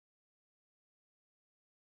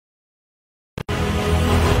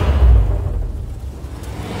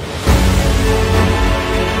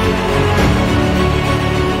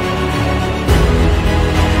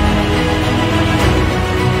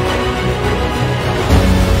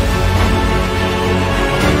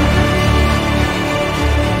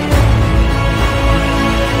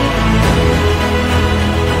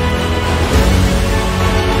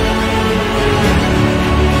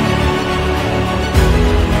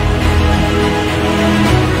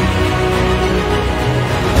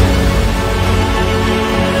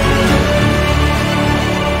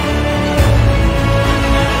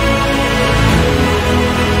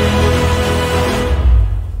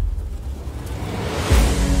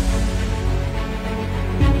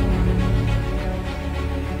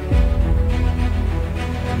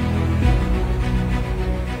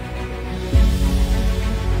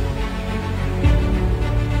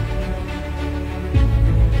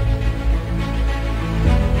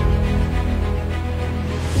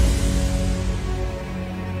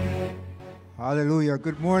Hallelujah.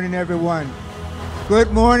 Good morning, everyone.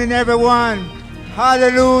 Good morning, everyone.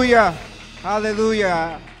 Hallelujah.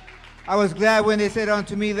 Hallelujah. I was glad when they said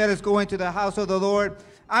unto me, let us go into the house of the Lord.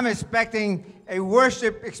 I'm expecting a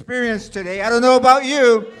worship experience today. I don't know about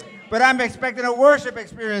you, but I'm expecting a worship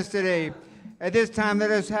experience today. At this time, let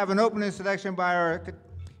us have an opening selection by our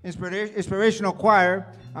inspirational choir.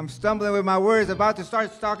 I'm stumbling with my words, about to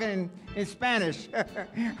start talking in Spanish.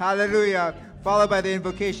 Hallelujah. Followed by the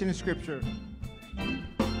invocation in Scripture.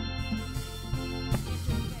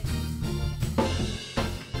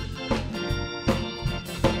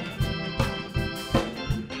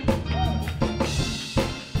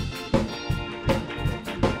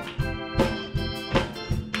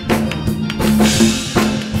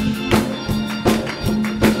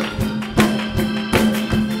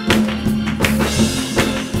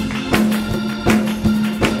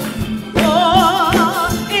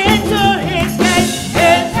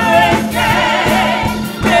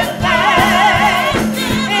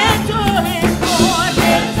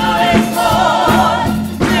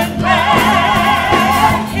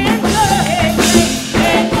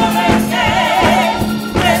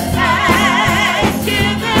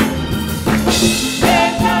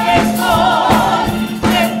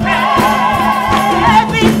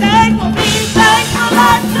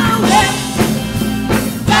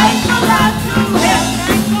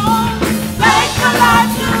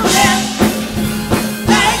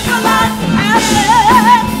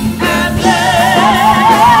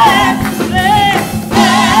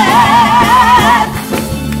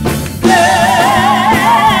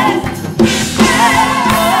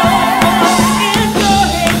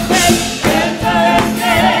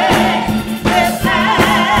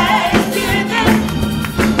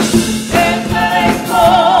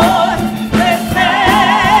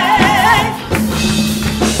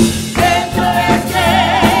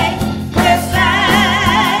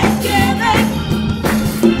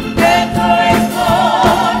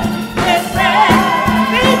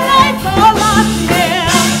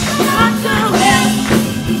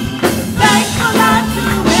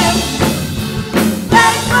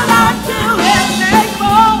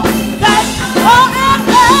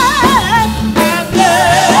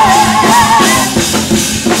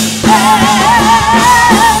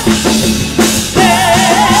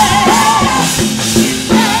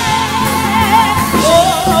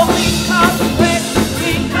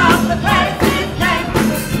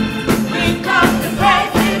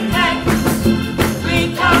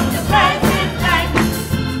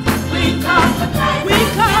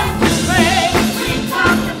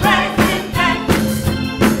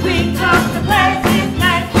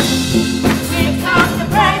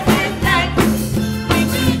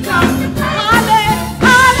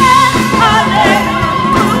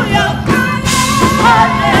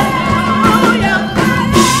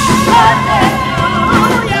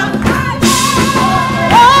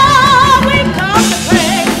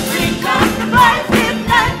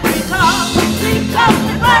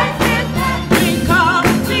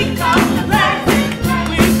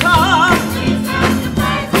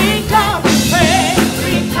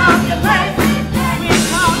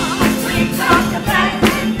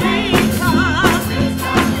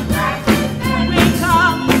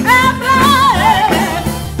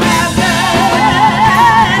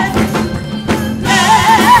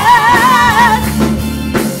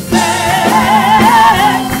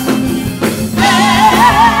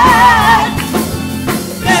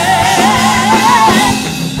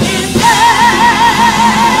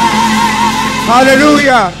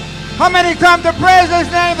 Hallelujah. How many come to praise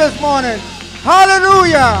His name this morning?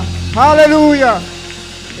 Hallelujah. Hallelujah.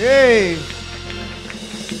 Hey.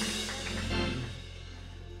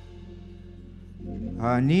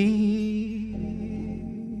 I need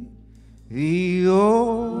Thee,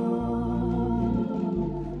 oh,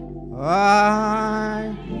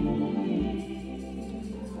 I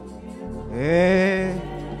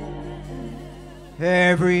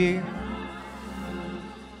every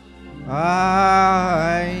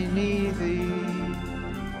I need Thee,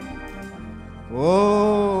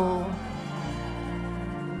 oh,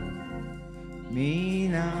 me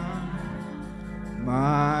now,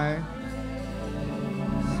 my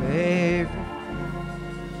Savior,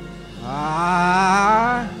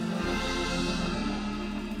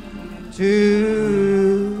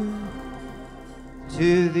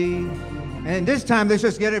 to Thee. And this time, let's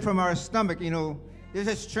just get it from our stomach, let's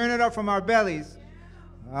just churn it up from our bellies.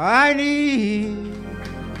 I need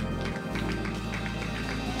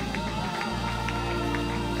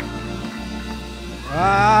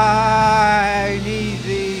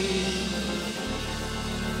Thee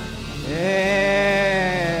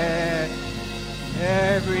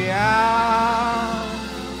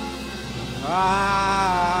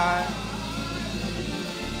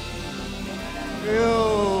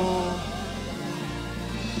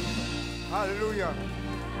Hallelujah.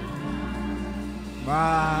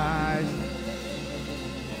 My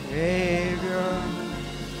Savior,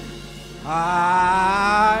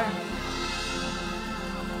 I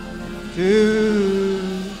to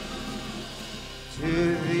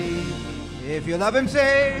thee. If you love him,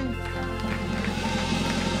 say,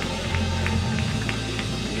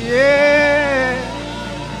 yeah.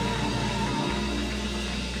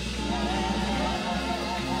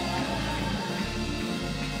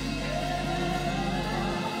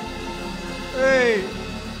 Hey,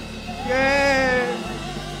 yeah.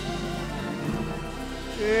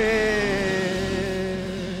 Yeah.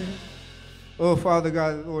 Oh, Father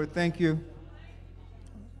God, Lord, thank you.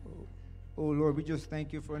 Oh, Lord, we just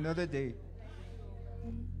thank you for another day.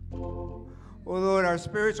 Oh, Lord, our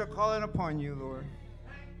spirits are calling upon you, Lord.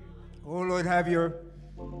 Oh, Lord, have your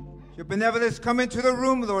benevolence come into the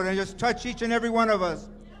room, Lord, and just touch each and every one of us.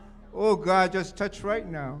 Oh, God, just touch right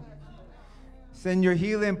now. Send your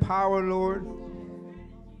healing power, Lord,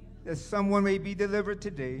 that someone may be delivered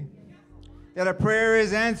today, that a prayer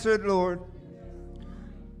is answered, Lord.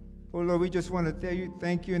 Oh, Lord, we just want to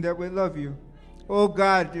thank you and that we love you. Oh,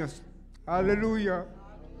 God, just hallelujah.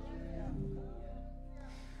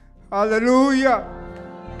 Hallelujah.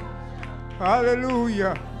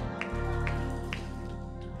 Hallelujah.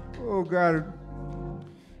 Oh, God,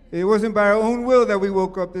 it wasn't by our own will that we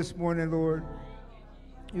woke up this morning, Lord.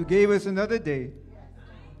 You gave us another day,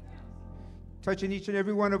 touching each and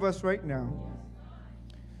every one of us right now.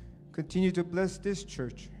 Continue to bless this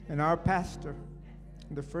church and our pastor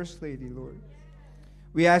and the First Lady, Lord.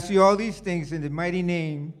 We ask you all these things in the mighty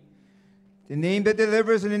name, the name that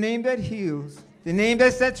delivers and the name that heals, the name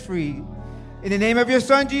that sets free, in the name of your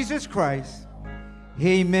Son, Jesus Christ.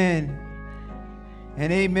 Amen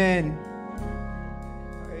and amen.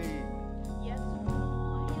 Yes,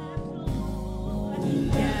 Lord.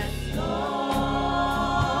 Yes, Lord.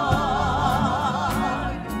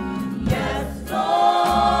 Yes, Lord.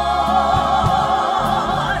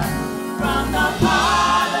 From the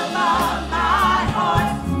bottom of my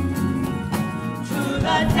heart to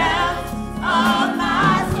the depths of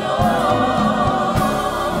my soul.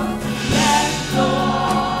 Yes,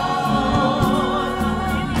 Lord.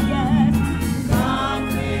 Yes,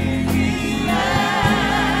 completely yes.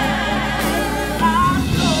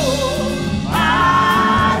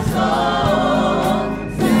 My soul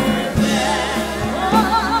says yes.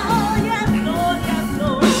 Oh, yes, Lord, yes,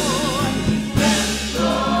 Lord. Yes,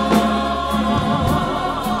 Lord.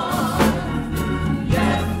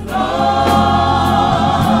 Yes, Lord.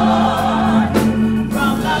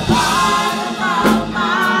 From the bottom of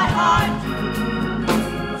my heart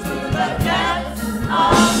to the depths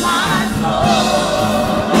of my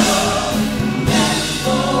soul. Yes,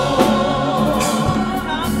 Lord.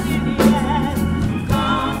 Completely yes.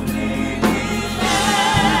 Completely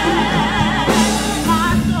yes. My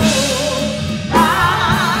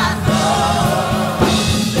soul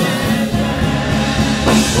says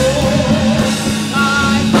yes. Oh,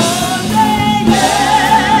 my soul says yes.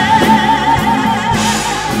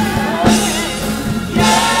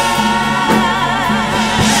 Yes.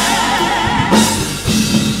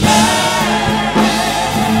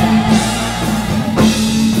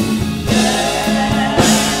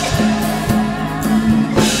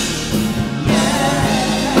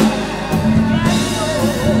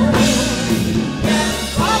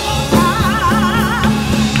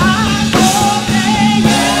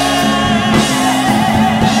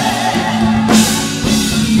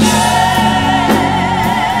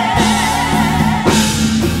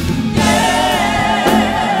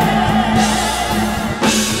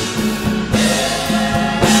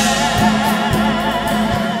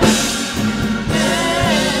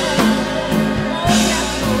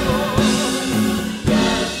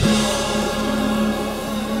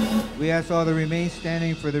 We ask all to remain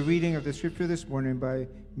standing for the reading of the scripture this morning by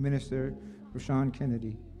Minister Rashawn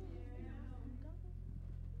Kennedy.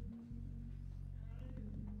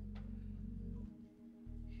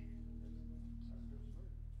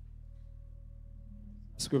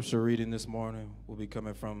 Scripture reading this morning will be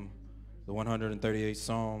coming from the 138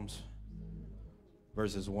 Psalms,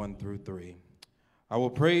 verses 1 through 3. I will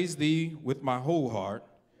praise thee with my whole heart.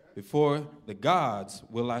 Before the gods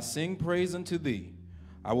will I sing praise unto thee.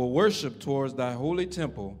 I will worship towards thy holy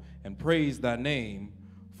temple and praise thy name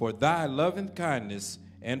for thy loving kindness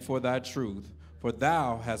and for thy truth. For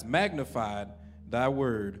thou hast magnified thy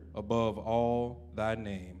word above all thy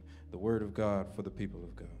name. The word of God for the people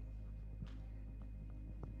of God.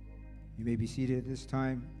 You may be seated at this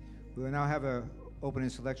time. We will now have an opening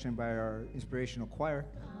selection by our inspirational choir.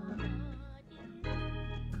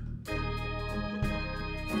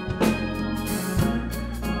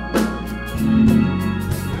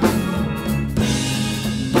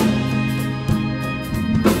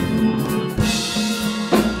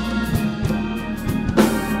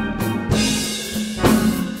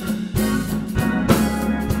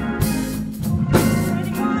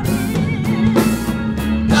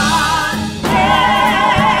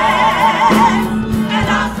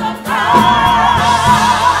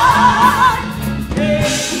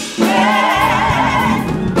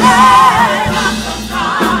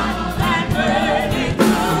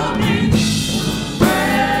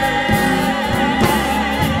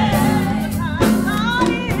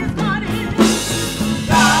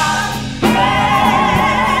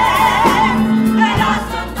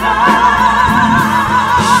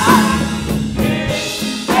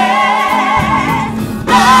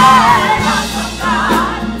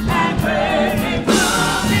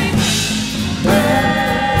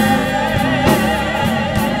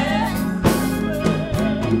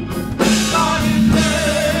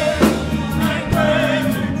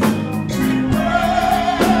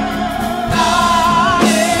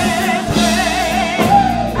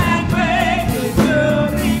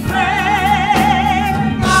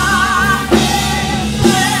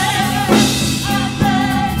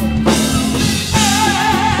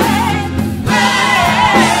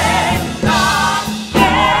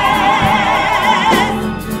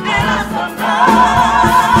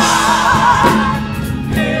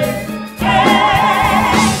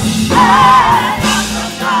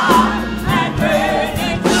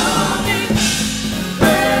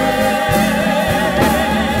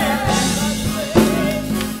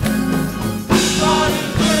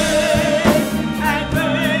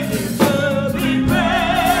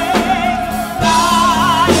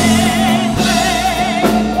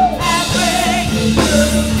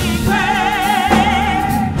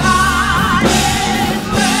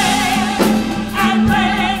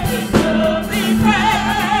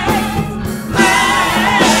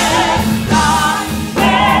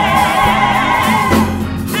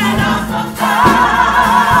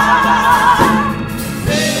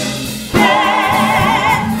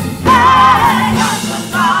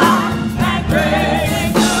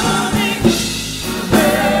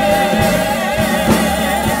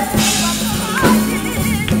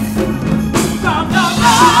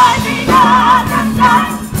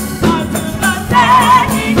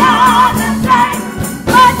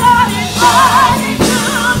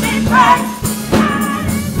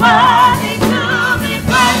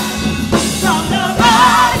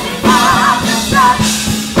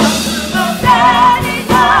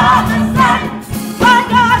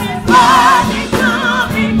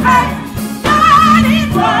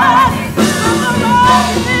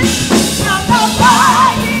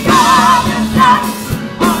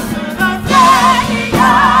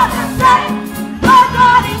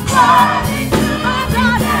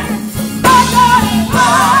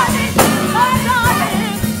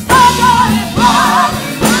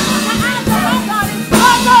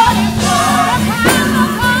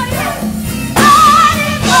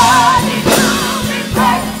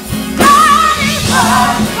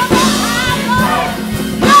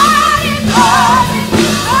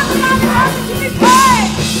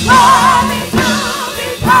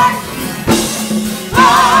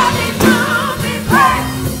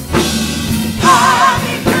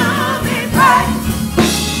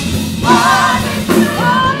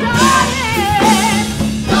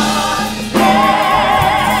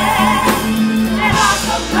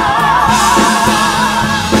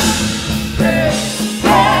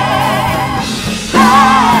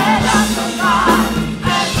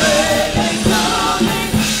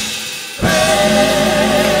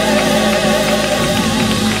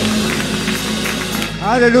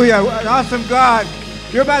 Hallelujah. An awesome God.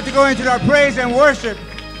 You're about to go into our praise and worship.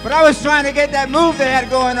 But I was trying to get that move they had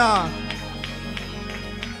going on.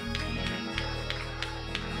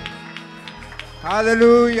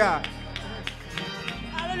 Hallelujah.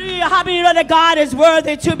 Hallelujah. How many know that God is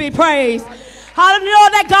worthy to be praised? How many know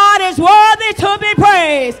that God is worthy to be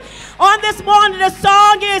praised? On this morning, the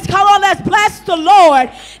song is, come on, let's bless the Lord.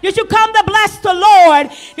 You should come to bless the Lord.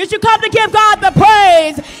 You should come to give God the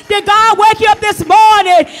praise. Did God wake you up this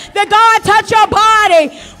morning? Did God touch your body?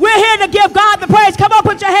 We're here to give God the praise. Come on,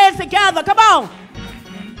 put your hands together. Come on.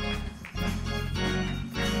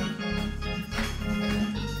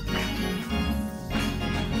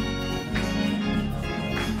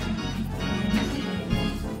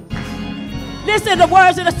 Listen, the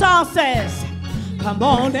words of the song says, come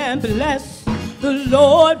on and bless the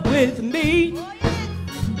Lord with me.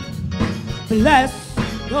 Bless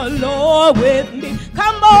the Lord with me.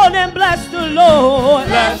 Come on and bless the Lord.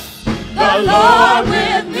 Bless the Lord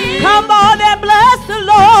with me. Come on and bless the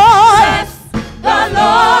Lord. Bless the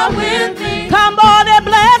Lord with me. Come on and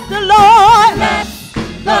bless the Lord. Bless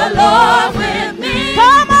the Lord with me.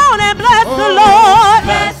 Come on and bless the Lord.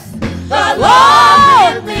 Bless the Lord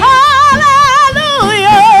Oh, with me. hallelujah.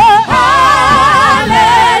 Hallelujah.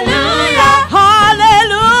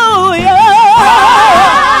 Hallelujah.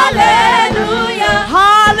 Hallelujah.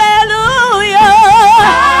 Hallelujah.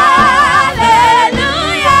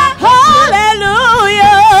 Hallelujah.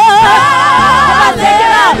 Hallelujah.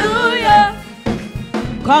 Hallelujah.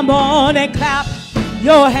 Come on and clap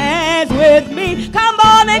your hands with me. Come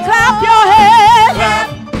on and clap your hands. Clap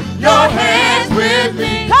your hands with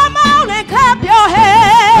me. Come on and clap your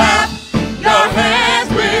hands. Clap your hands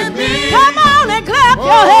with me. Come on and clap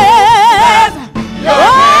your hands. Your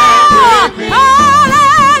hands with me.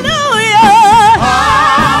 Hallelujah.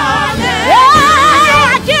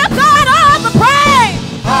 Yeah, give God all the praise.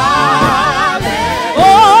 Hallelujah.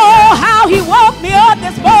 Oh, how he woke me up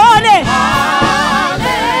this morning.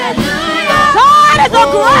 Hallelujah. God is a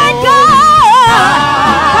great God.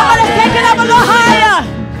 Come on, let's take it up a little higher.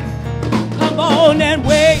 Come on and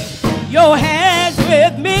wave your hands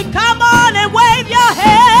with me. Come on and wave your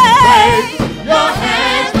hands. Your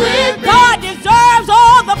hands with me. God deserves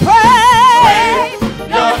all the praise.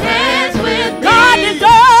 Your hands with me. God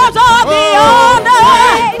deserves all the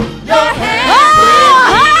honor. Your hands Oh,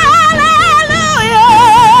 hallelujah.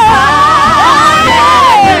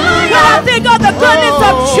 When I think of the goodness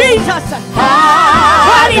of Jesus,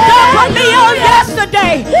 what he done for me on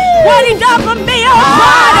yesterday, what he done for me on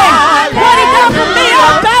Friday, what he done for me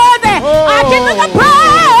on Thursday, I give him the praise.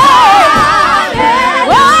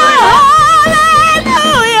 Oh,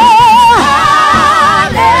 hallelujah.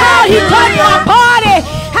 How he touched my body,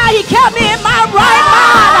 how he kept me in my right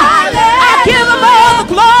mind. I give him all the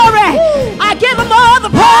glory. I give him all the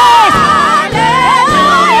praise.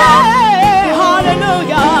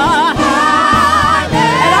 Hallelujah.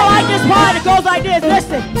 And I like this part. It goes like this.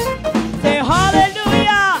 Listen. Say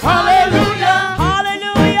hallelujah. Hallelujah.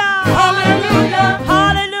 Hallelujah. Hallelujah.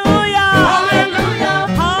 Hallelujah.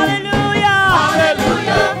 Hallelujah.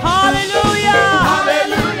 Hallelujah. Hallelujah.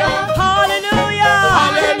 Hallelujah. Hallelujah.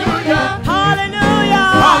 Hallelujah. Hallelujah.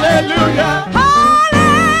 Hallelujah.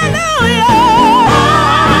 Hallelujah.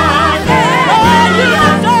 Lord, you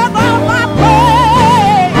deserve all my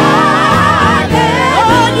praise.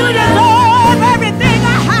 Lord, you deserve everything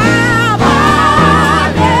I have.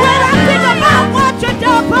 When I think about what you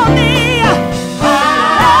done for me.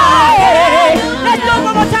 Hey, let's do it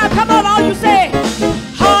one more time. Come on, all you say.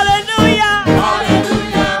 Hallelujah.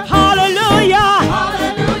 Hallelujah. Hallelujah.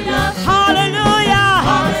 Hallelujah. Hallelujah.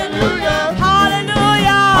 Hallelujah.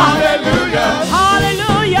 Hallelujah. Hallelujah.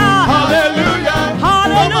 Hallelujah. Hallelujah. Hallelujah. Hallelujah.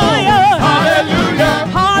 Hallelujah.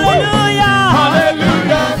 Hallelujah. Hallelujah.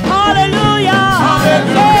 Hallelujah.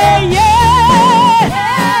 Say yes.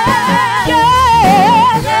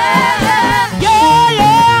 Yes. Yeah,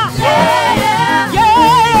 yeah. Yeah.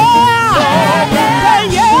 Say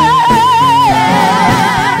yes.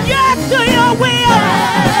 Yes to your will.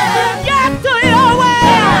 Yes to your way.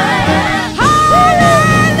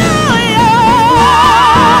 Hallelujah.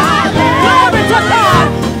 Glory to God.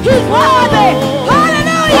 He's worthy.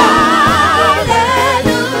 Hallelujah.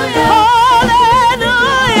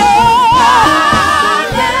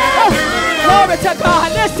 Hallelujah. Glory to God.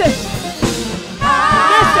 Listen.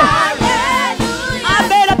 Listen. I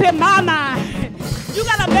made up in my mind. You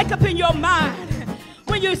got to make up in your mind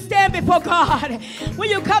when you stand before God, when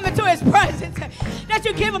you come into his presence, that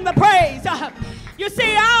you give him the praise. You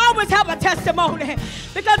see, I always have a testimony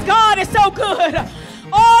because God is so good.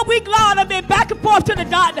 All week long I've been back and forth to the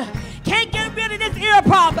doctor. Can't get rid of this ear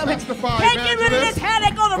problem. Testify, Can't get rid of evangelist. this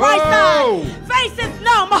headache on the right Whoa. side. Face is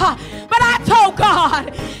numb. But I told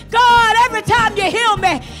God, God, every time you heal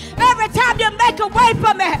me, every time you make a way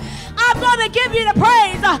for me, I'm going to give you the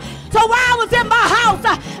praise. So while I was in my house,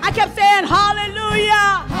 I kept saying,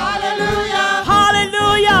 hallelujah. Hallelujah.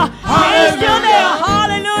 Hallelujah. He's still there.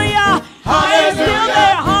 Hallelujah. He's still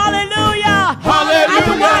there. Hallelujah. Hallelujah.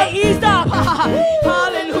 After why it eased up.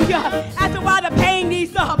 Hallelujah. After why the pain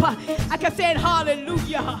eased up, I kept saying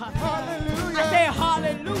hallelujah. I said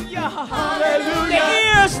hallelujah. Hallelujah.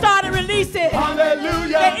 The ears started releasing.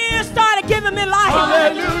 Hallelujah. The ears started giving me life.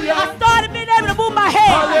 Hallelujah. I started being able to move my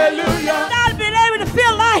head. Hallelujah. I started being able to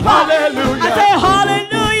feel life. Hallelujah. I said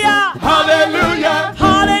hallelujah. Hallelujah.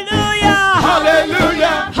 Hallelujah.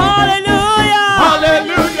 Hallelujah. Hallelujah.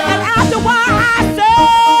 Hallelujah. And after a while I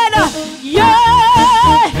said, yeah.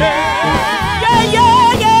 Yeah,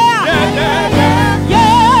 yeah, yeah. Yeah, yeah, yeah.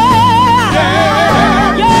 Yeah.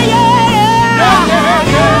 Yeah. Yeah, yeah, yeah. Yeah,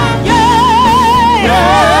 yeah. Yeah.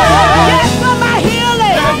 Yeah. Yes for my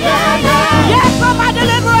healing. Yeah, yeah, yeah. Yes for my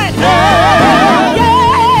deliverance. Yeah.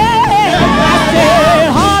 Yeah. I said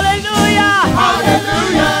hallelujah.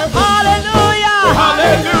 Hallelujah. Hallelujah.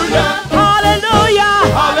 Hallelujah. Hallelujah.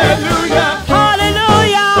 Hallelujah.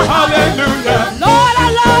 Hallelujah. Hallelujah. Lord, I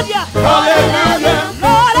love you. Hallelujah.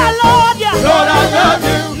 Lord, I love you. Lord, I love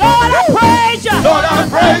you. Lord, I praise you. Lord, I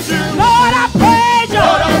praise you. Lord, I praise you.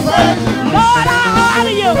 Lord, I praise you. Lord, I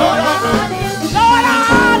honor you. Lord, I honor you. Lord, I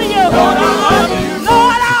honor you. Lord, I honor you.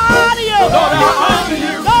 Lord, I honor you. Lord, I honor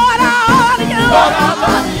you. Lord, I honor you. Lord, I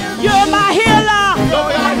honor you. You're my healer.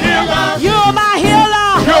 Lord, I healer. You're my healer.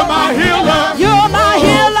 You're my healer. You're my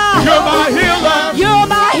healer. You're my healer. You're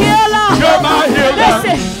my healer. You're my healer.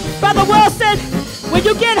 Listen, Brother Wilson, when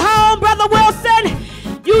you get home, Brother Wilson,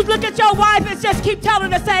 you look at your wife and just keep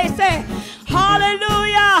telling her the same thing.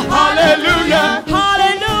 Hallelujah. Hallelujah.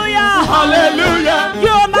 Hallelujah. Hallelujah.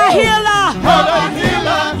 You're my healer. You're my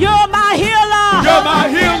healer. You're my healer. You're my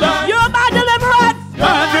healer. You're my deliverer.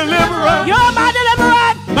 My deliverer. You're my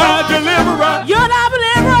deliverer. My deliverer. You're my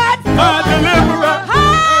deliverer. My deliverer.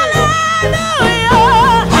 Hallelujah.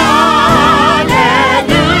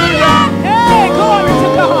 Hallelujah. Hey, glory to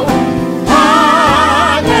God.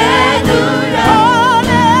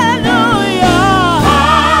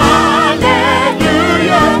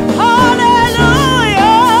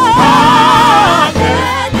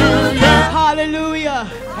 Hallelujah. Hallelujah.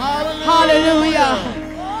 Hallelujah.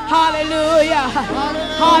 Hallelujah.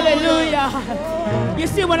 Hallelujah. You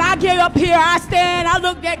see, when I get up here, I stand, I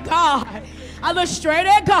look at God. I look straight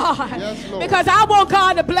at God. Yes, Lord. Because I want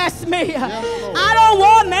God to bless me. Lord. I don't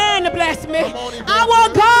want man to bless me. I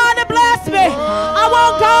want God to bless me. I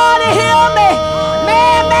want God to heal me.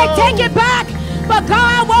 Man may take it back, but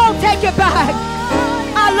God won't take it back.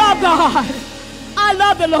 I love God. I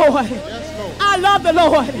love the Lord. Yes, Lord. I love the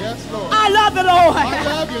Lord. Yes, Lord. I love the Lord. I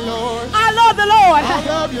love you, Lord. I love the Lord. I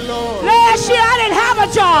love you, Lord. Last year I didn't have a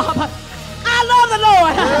job. I love the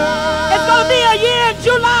Lord. It's going to be a year in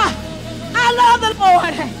July. I love the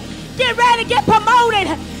Lord. Get ready to get promoted.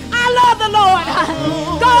 I love the Lord.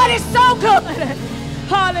 God is so good.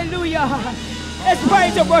 Hallelujah. It's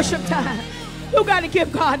praise and worship time. You got to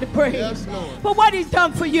give God the praise Yes, Lord. for what he's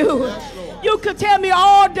done for you. Yes, Lord. You could tell me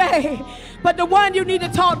all day, but the one you need to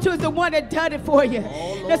talk to is the one that done it for you.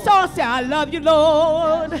 The song says, I love you,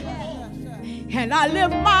 Lord, and I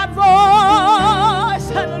lift my voice,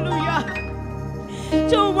 hallelujah,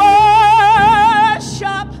 to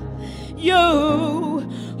worship you,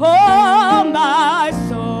 oh my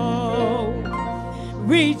soul.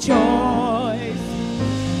 Rejoice,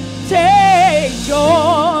 take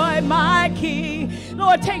joy, my King.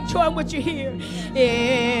 Lord, take joy in what you hear.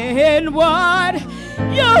 In what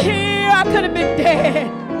you hear, I could have been dead.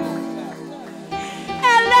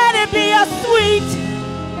 And let it be a sweet,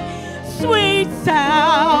 sweet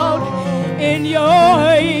sound in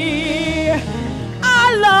your ear.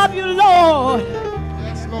 I love you, Lord.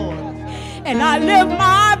 Yes, Lord. And I lift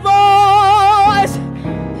my voice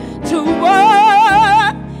to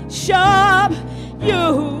worship you,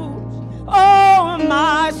 oh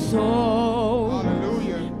my soul.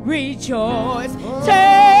 Hallelujah. Rejoice,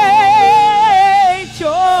 take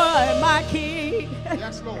joy, my King,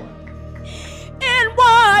 Yes, Lord. in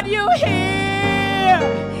what you hear,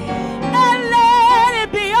 and let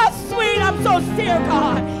it be a sweet, I'm so sincere,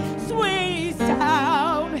 God, sweet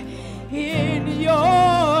sound in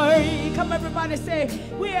your ear. Come everybody say,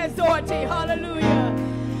 we exhort thee, hallelujah.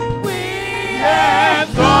 We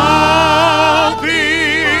Exalt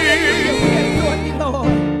thee. exhort thee, Lord.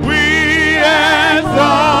 We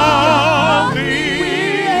exalt We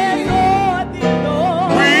thee. exhort thee, Lord.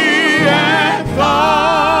 We exalt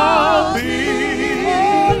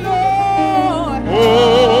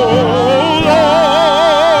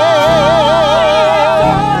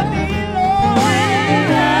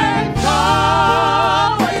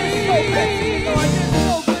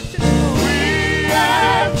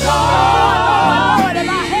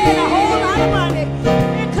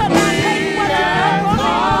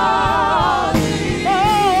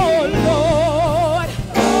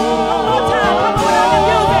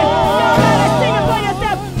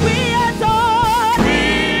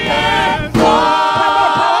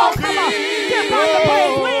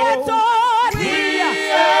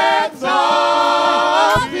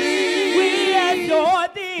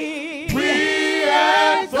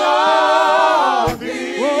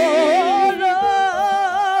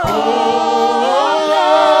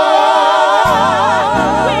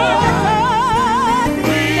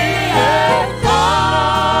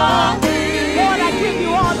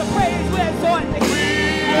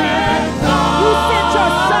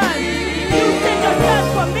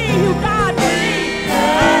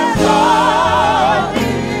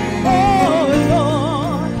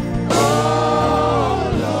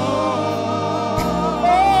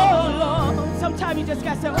just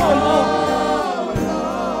got to say, oh Lord.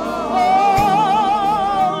 Oh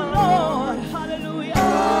Lord. Hallelujah.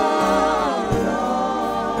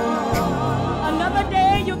 Another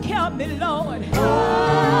day you kept me, Lord.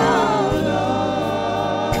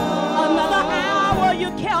 Another hour you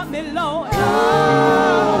kept me, Lord.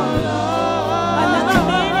 Another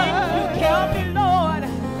minute you kept me, Lord.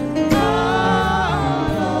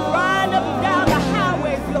 Riding up and down the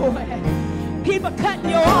highways, Lord. People cutting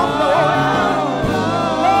you off, Lord.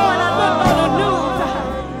 Lord, I looked on the news.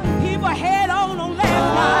 People head on last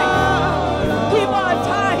night. People are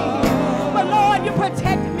dying. But Lord, you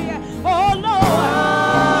protected me. Oh, Lord.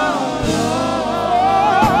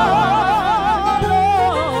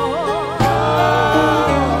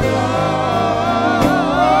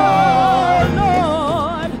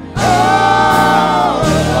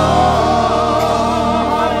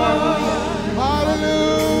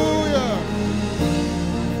 Hallelujah.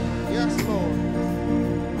 Yes, Lord.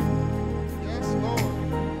 Yes, Lord.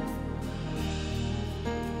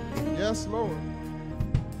 Yes, Lord.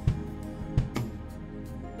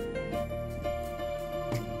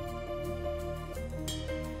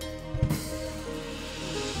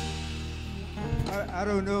 I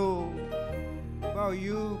don't know about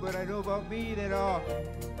you, but I know about me that all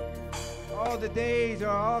the days are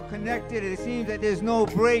all connected. It seems that there's no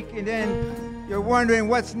break, and then you're wondering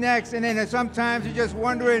what's next, and then sometimes you're just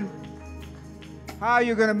wondering how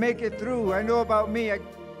you're going to make it through. I know about me. I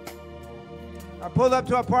pulled up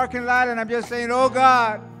to a parking lot, and I'm just saying, oh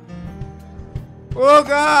God,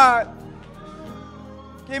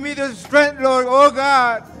 give me the strength, Lord, oh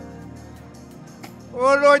God.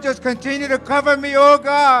 Oh Lord, just continue to cover me, oh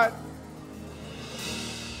God.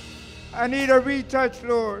 I need a retouch,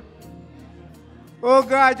 Lord. Oh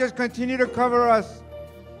God, just continue to cover us.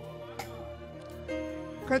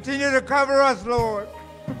 Continue to cover us, Lord.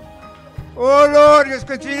 Oh Lord, just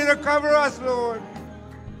continue to cover us, Lord.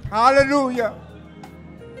 Hallelujah.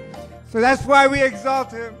 So that's why we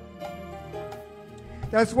exalt him.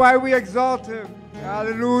 That's why we exalt him.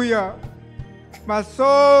 Hallelujah. My soul,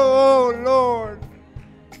 oh Lord.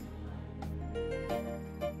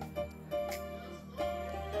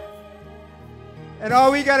 And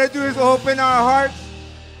all we got to do is open our hearts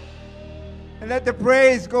and let the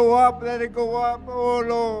praise go up. Let it go up, oh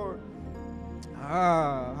Lord.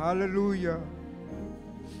 Ah, hallelujah.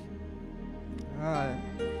 Ah.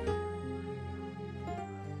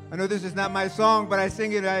 I know this is not my song, but I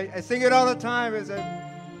sing it. I sing it all the time. It's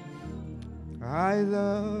I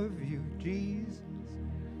love you, Jesus.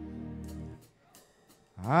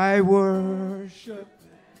 I worship.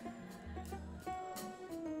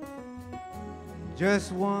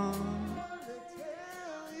 Just want to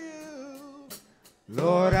tell you,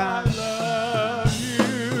 Lord, I love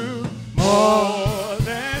you more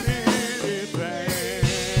than anything.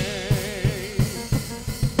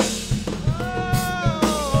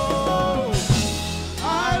 Oh,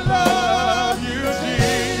 I love you,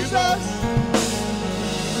 Jesus.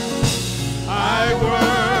 I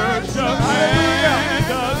worship and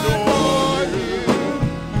adore you.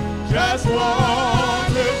 Just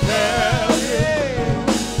want to tell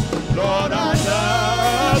Lord, I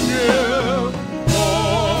love you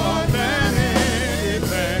more than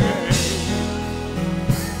anything.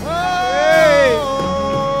 Oh,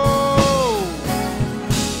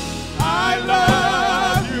 I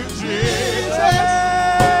love you, Jesus.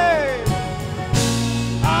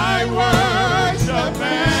 I worship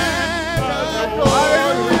and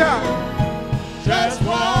adore you. Just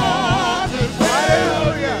want to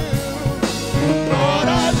tell you, Lord, I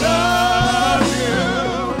love you.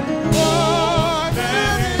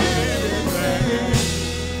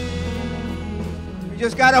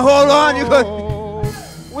 Just gotta hold on. You go.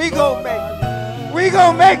 We gon'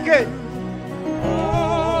 make it.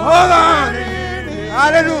 Hold on.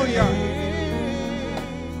 Hallelujah.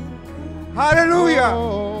 Hallelujah.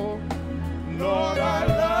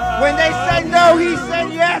 When they said no, he said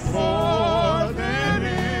yes.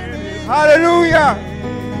 Hallelujah.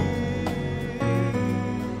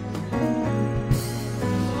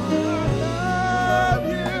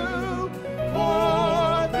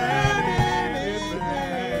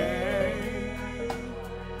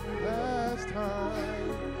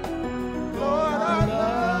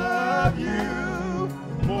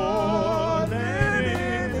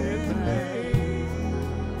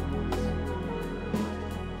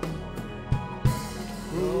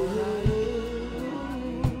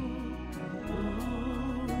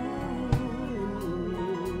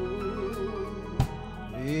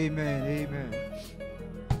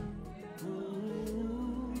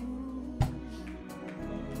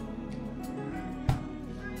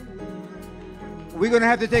 We're going to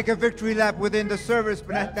have to take a victory lap within the service,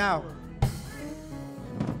 but not now.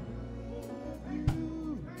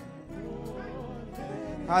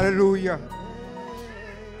 Hallelujah.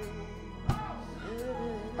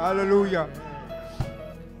 Hallelujah.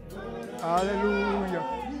 Hallelujah.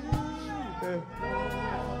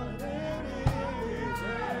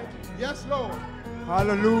 Yes, Lord.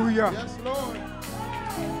 Hallelujah. Yes, Lord.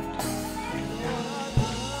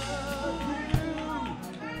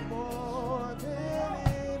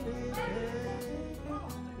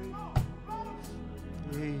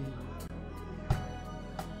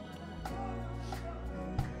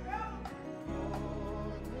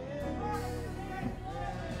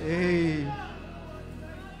 Hey.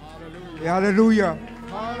 Hallelujah.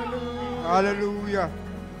 Hallelujah. Hallelujah.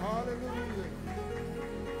 Hallelujah.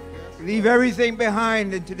 Leave everything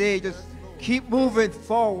behind and today just keep moving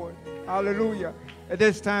forward. Hallelujah. At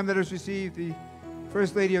this time, let us receive the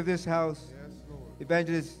First Lady of this house, Yes, Lord.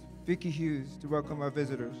 Evangelist Vicky Hughes, to welcome our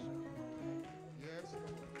visitors. Yes,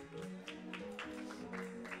 Lord.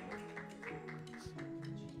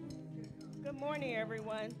 Good morning,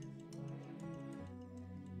 everyone.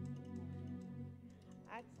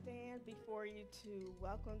 I stand before you to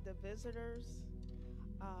welcome the visitors.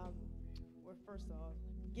 Well, first of all,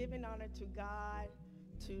 giving honor to God,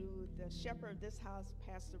 to the shepherd of this house,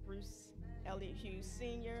 Pastor Bruce Elliott Hughes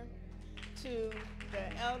Sr., to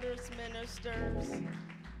the elders, ministers,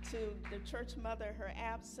 to the church mother in her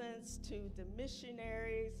absence, to the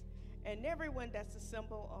missionaries, and everyone that's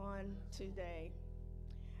assembled on today.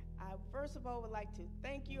 I first of all would like to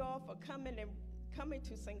thank you all for coming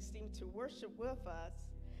to St. Stephen to worship with us.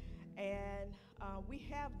 And we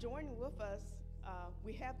have joining with us,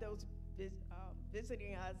 we have those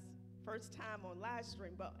visiting us first time on live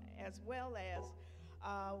stream, but as well as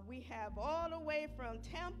we have all the way from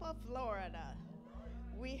Tampa, Florida,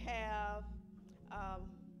 we have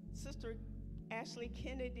Sister Ashley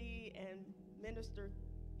Kennedy and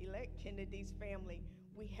Minister-elect Kennedy's family.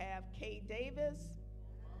 We have Kay Davis,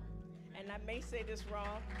 and I may say this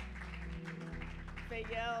wrong,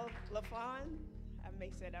 Fayelle LaFon. I may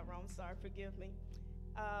say that wrong, sorry, forgive me.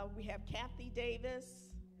 We have Kathy Davis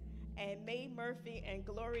and Mae Murphy and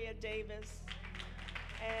Gloria Davis,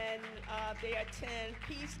 and they attend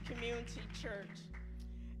Peace Community Church.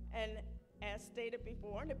 And as stated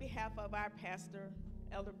before, on behalf of our pastor,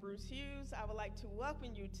 Elder Bruce Hughes, I would like to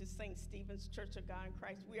welcome you to St. Stephen's Church of God in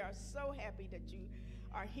Christ. We are so happy that you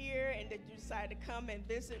are here and that you decided to come and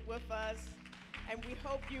visit with us. And we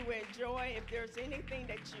hope you enjoy. If there's anything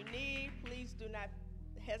that you need, please do not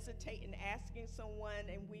hesitate in asking someone,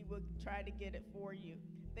 and we will try to get it for you.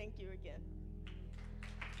 Thank you again.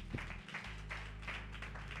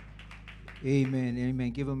 Amen.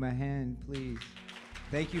 Amen. Give them a hand, please.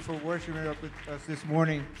 Thank you for worshiping up with us this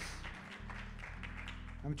morning.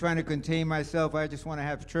 I'm trying to contain myself. I just want to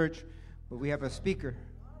have church, but we have a speaker.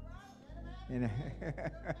 And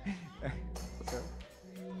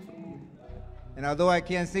although I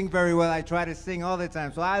can't sing very well, I try to sing all the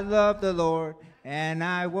time. So I love the Lord, and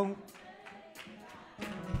I won't.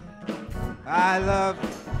 I love.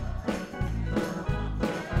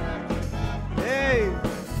 Hey,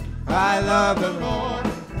 I love the Lord,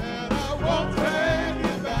 And I won't take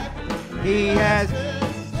it back. He has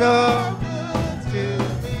so good to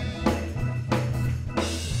me.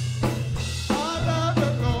 I love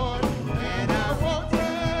the Lord, and I won't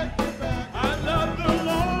take it back. I love the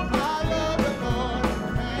Lord. I love the Lord,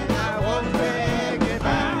 and I I won't take it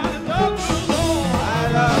back. I love the Lord.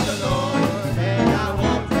 I love the Lord, and I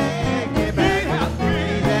won't take it back.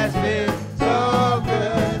 He has been so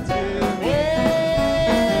good to me.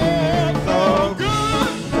 So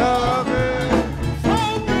good, so good, So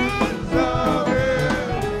good, so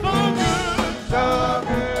good. so good.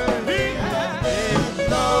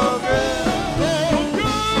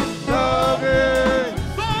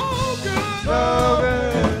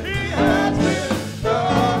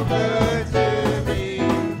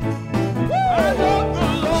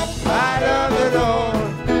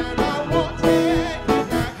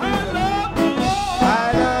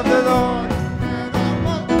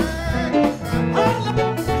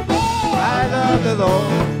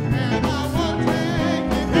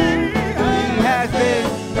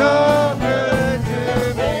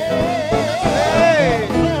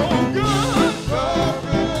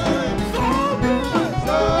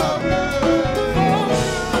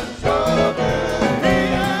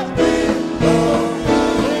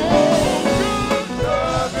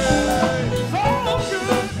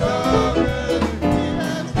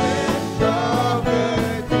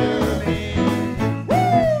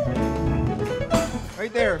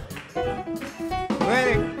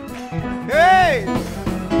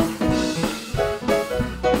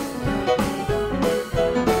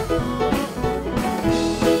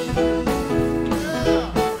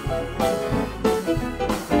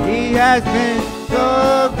 has been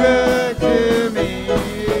so good to me.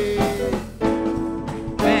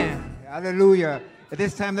 Man, hallelujah. At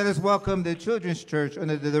this time, let us welcome the Children's Church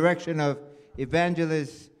under the direction of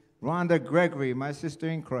Evangelist Rhonda Gregory, my sister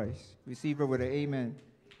in Christ. Receive her with an amen.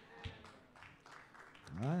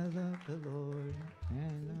 I love the Lord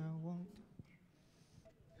and I won't.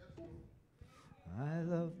 I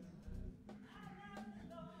love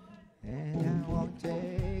and I won't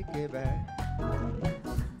take it back.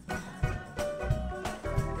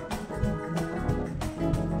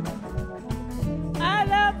 I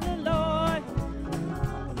love the Lord.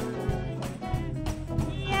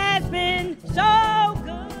 He has been so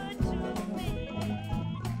good to me.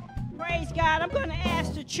 Praise God. I'm going to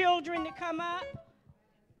ask the children to come up.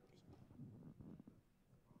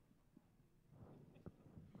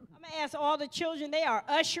 I'm going to ask all the children. They are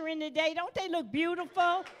ushering today. Don't they look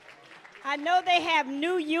beautiful? I know they have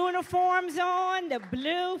new uniforms on, the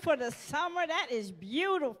blue for the summer. That is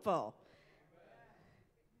beautiful.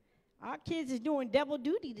 Our kids is doing double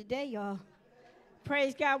duty today, y'all.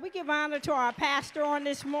 Praise God. We give honor to our pastor on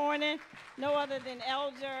this morning, no other than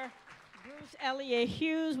Elder Bruce Elliott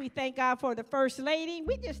Hughes. We thank God for the First Lady.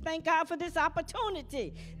 We just thank God for this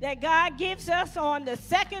opportunity that God gives us on the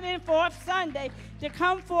second and fourth Sunday to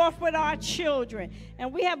come forth with our children.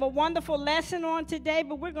 And we have a wonderful lesson on today,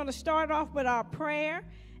 but we're going to start off with our prayer.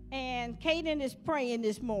 And Caden is praying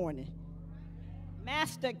this morning.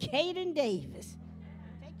 Master Caden Davis.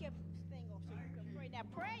 Take your thing off so you can pray. Now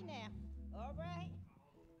pray now. All right.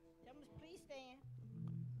 Tell them to please stand.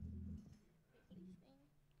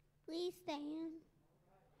 Please stand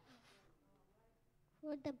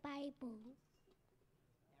for the Bible. Now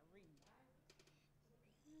read.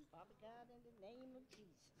 Father God, in the name of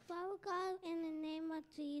Jesus. Father God, in the name of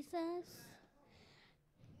Jesus,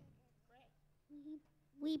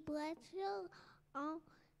 we bless you all,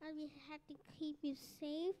 and we have to keep you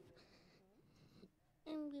safe,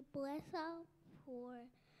 and we bless all for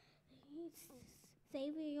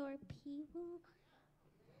saving your people.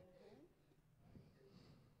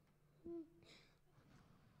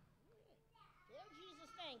 Tell Jesus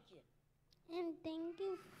thank you. And thank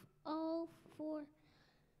you all for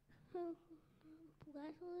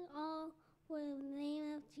blessing all for the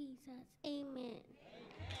name of Jesus. Amen.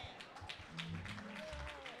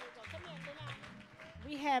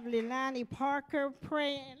 We have Leilani Parker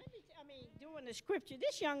praying. And doing the scripture.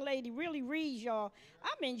 This young lady really reads, y'all.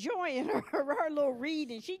 I'm enjoying her little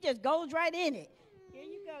reading. She just goes right in it. Here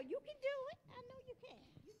you go. You can do it. I know you can.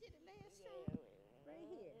 You did it last time. Right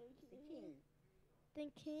here. The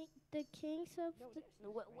king. The kings of the...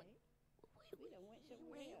 Wait.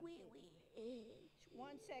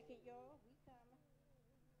 1 second, y'all. We coming.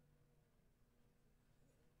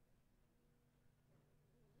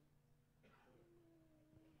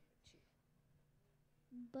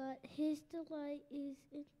 But his delight is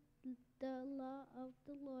in the law of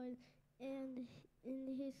the Lord, and in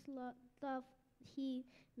his law doth he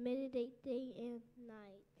meditate day and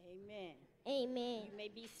night. Amen. Amen. You may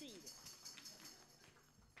be seated.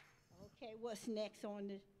 Okay, what's next on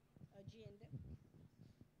the agenda?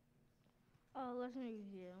 Lesson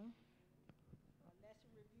review. A lesson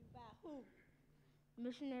review by who?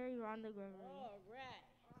 Missionary Rhonda Gregory. All right.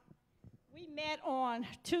 We met on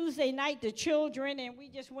Tuesday night, the children, and we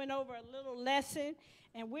just went over a little lesson,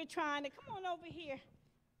 and we're trying to, come on over here,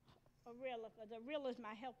 Arilla, because Arilla is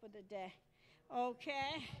my helper today.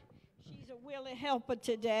 Okay? She's a willing helper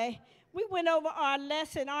today. We went over our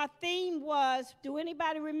lesson. Our theme was, do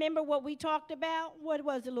anybody remember what we talked about? What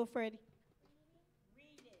was it, little Freddie?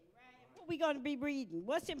 Reading, right? What are we going to be reading?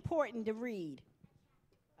 What's important to read?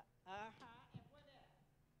 And what else?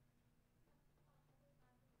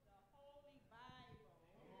 The Holy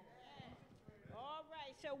Bible. Yes. All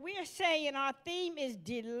right, so we're saying our theme is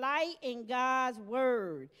delight in God's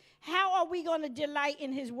word. How are we going to delight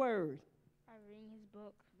in his word? By reading his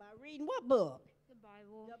book. By reading what book? The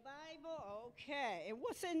Bible. The Bible? Okay. And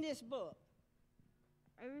what's in this book?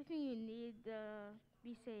 Everything you need to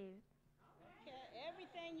be saved. Okay,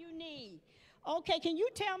 everything you need. Okay, can you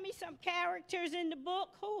tell me some characters in the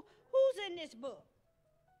book? Who's in this book?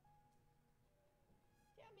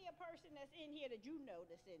 Tell me a person that's in here that you know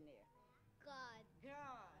that's in there. God,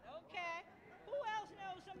 okay. Who else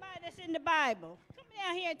knows somebody that's in the Bible? Come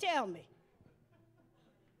down here and tell me.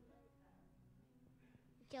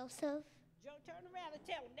 Joseph. Joe, turn around and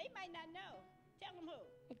tell them. They might not know. Tell them who.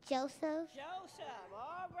 Joseph. Joseph.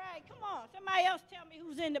 All right, come on. Somebody else tell me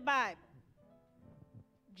who's in the Bible.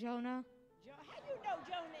 Jonah. How you know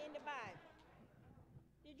Jonah in the Bible?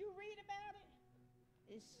 Did you read about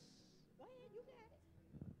it? Go ahead, you got it.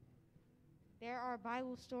 There are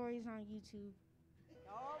Bible stories on YouTube.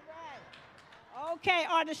 All right. Okay,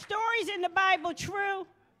 are the stories in the Bible true?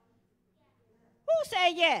 Who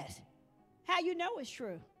say yes? How you know it's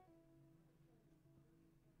true?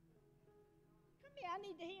 Come here, I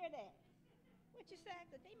need to hear that. What you say?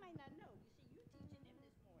 Because they might not know. You see, you teaching them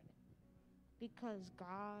this morning. Because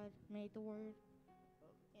God made the word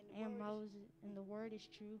and Moses, and the word is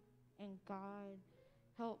true, and God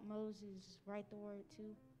helped Moses write the word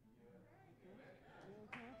too.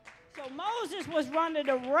 So Moses was one of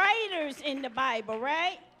the writers in the Bible,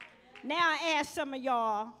 right? Now I ask some of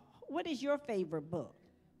y'all, what is your favorite book?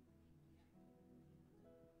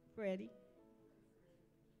 Freddie?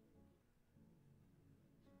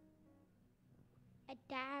 A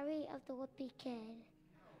Diary of the Wimpy Kid.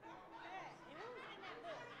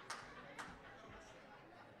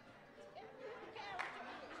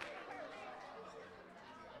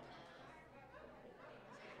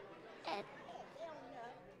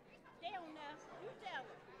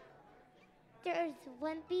 There's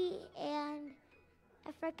Wimpy and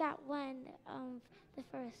I forgot one the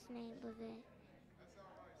first name of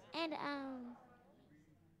it. And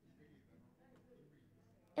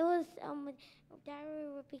it was Diary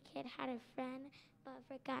of a Wimpy Kid had a friend, but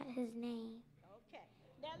I forgot his name. Okay.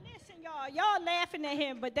 Now listen, y'all. Y'all laughing at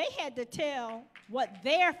him, but they had to tell what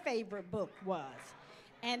their favorite book was.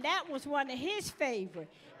 And that was one of his favorite.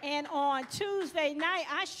 And on Tuesday night,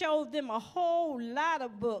 I showed them a whole lot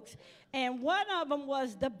of books. And one of them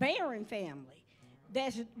was The Barron Family.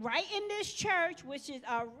 That's right in this church, which is which is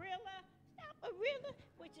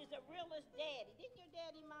Arilla's daddy. Didn't your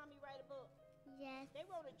daddy and mommy write a book? Yes. They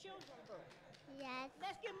wrote a children's book. Yes.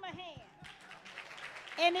 Let's give them a hand.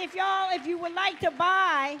 And if you would like to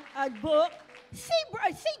buy a book,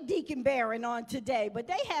 see Deacon Barron on today. But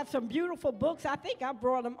they have some beautiful books. I think I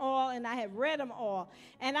brought them all, and I have read them all.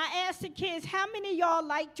 And I asked the kids, how many of y'all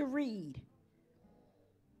like to read?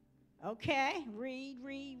 Okay, read.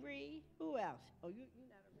 Who else? Oh, you're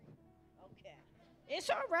not a reader. Okay. It's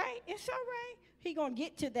all right. He going to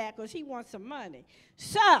get to that because he wants some money.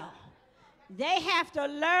 So, they have to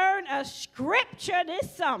learn a scripture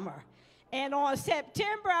this summer. And on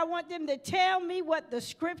September, I want them to tell me what the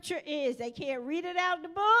scripture is. They can't read it out of the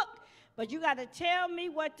book, but you got to tell me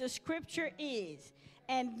what the scripture is.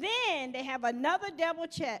 And then they have another double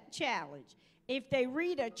challenge. If they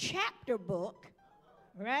read a chapter book,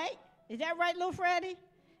 right? Is that right, little Freddie?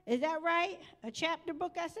 Is that right? A chapter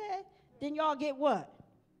book, I said? Then y'all get what?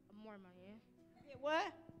 More money. Get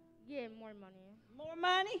what? You get more money. More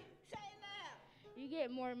money? Say it loud. You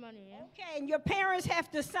get more money. Okay, and your parents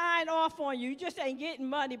have to sign off on you. You just ain't getting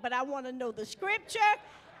money, but I want to know the scripture,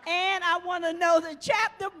 and I want to know the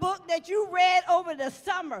chapter book that you read over the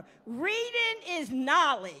summer. Reading is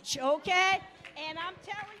knowledge, okay? And I'm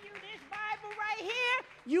telling you, this Bible right here,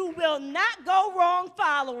 you will not go wrong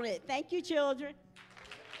following it. Thank you, children.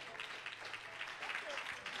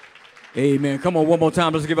 Amen. Come on, one more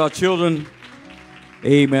time. Let's give our children,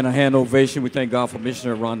 amen, a hand ovation. We thank God for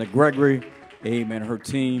Missionary Rhonda Gregory, amen, her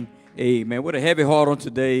team, amen. With a heavy heart on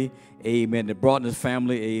today, amen, the Broadness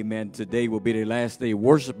family, amen. Today will be their last day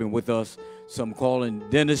worshiping with us. Some calling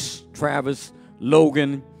Dennis, Travis,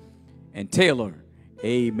 Logan, and Taylor,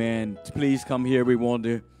 amen. Please come here. We want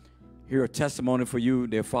to hear a testimony for you.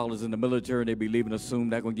 Their fathers in the military, they be leaving us soon.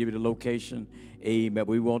 They're going to give you the location. Amen.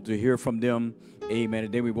 We want to hear from them. Amen.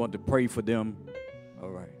 And then we want to pray for them. All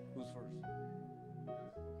right. Who's first?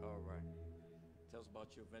 All right. Tell us about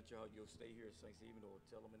your adventure, how you'll stay here at St. Stephen, or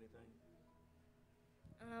tell them anything.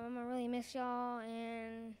 I'm going to really miss y'all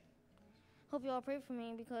and hope y'all pray for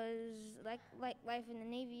me because like life in the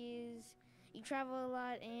Navy is you travel a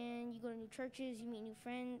lot and you go to new churches, you meet new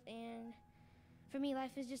friends, and for me,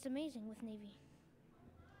 life is just amazing with Navy.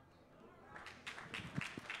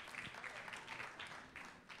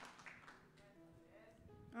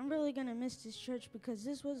 I'm really going to miss this church because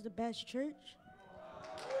this was the best church.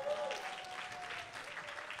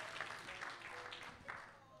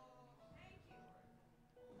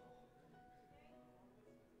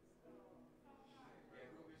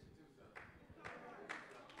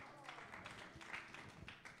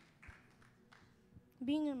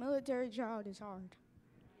 Being a military child is hard.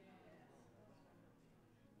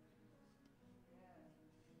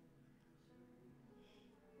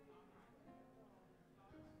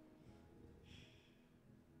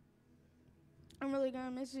 I'm really going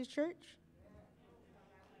to miss this church.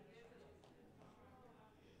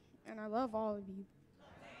 And I love all of you.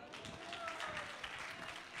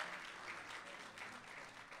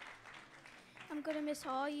 I'm going to miss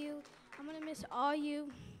all you. I'm going to miss all you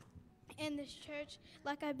in this church,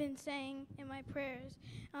 like I've been saying in my prayers.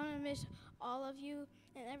 I'm going to miss all of you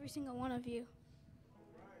and every single one of you.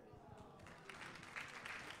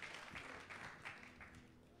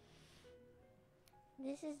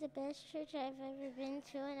 This is the best church I've ever been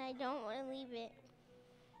to, and I don't want to leave it.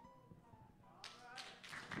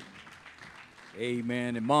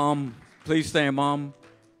 Amen. And Mom, please stand, Mom.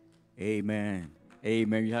 Amen.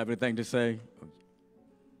 Amen. You have anything to say?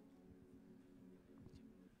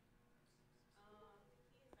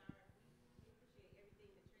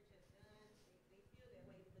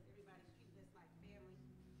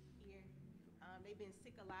 They've been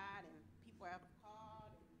sick a lot, and people have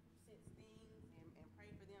called and sent things and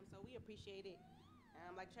prayed for them, so we appreciate it.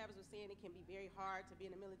 Like Travis was saying, it can be very hard to be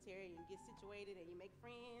in the military and get situated, and you make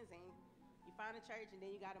friends, and you find a church, and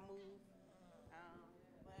then you got to move.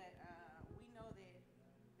 But we know that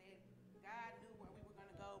God knew where we were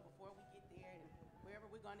going to go before we get there, and wherever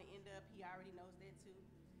we're going to end up, He already knows that too.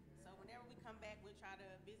 So whenever we come back, we'll try to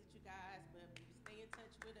visit you guys, but if you stay in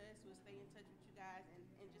touch with us, we'll stay in touch with you guys, and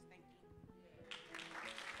just thank you.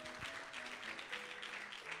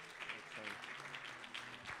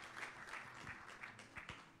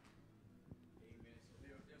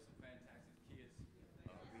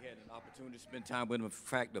 We had an opportunity to spend time with them. In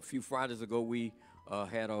fact, a few Fridays ago, we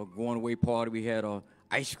had a going away party. We had a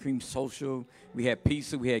ice cream social. We had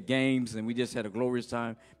pizza. We had games, and we just had a glorious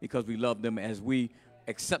time because we loved them. As we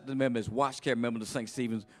accepted them as watch care members of St.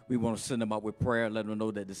 Stephen's, we want to send them out with prayer, let them know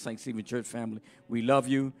that the St. Stephen Church family, we love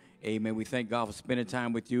you. Amen. We thank God for spending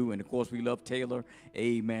time with you. And, of course, we love Taylor.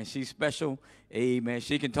 Amen. She's special. Amen.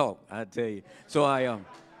 She can talk, I tell you. So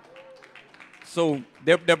So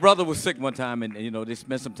their brother was sick one time, and you know, they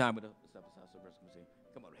spent some time with us.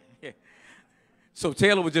 Come on. Yeah. So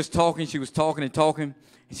Taylor was just talking. She was talking and talking.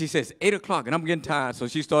 And she says, 8 o'clock, and I'm getting tired. So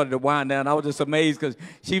she started to wind down. I was just amazed because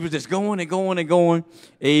she was just going and going and going.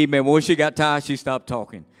 Amen. When she got tired, she stopped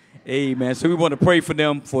talking. Amen. So we want to pray for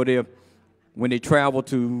them for when they travel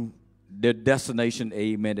to their destination.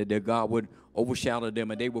 Amen. That their God would overshadow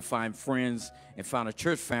them and they will find friends and find a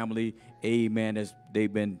church family. Amen. As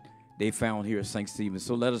they found here at St. Stephen's.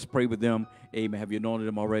 So let us pray with them. Amen. Have you anointed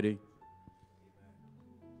them already?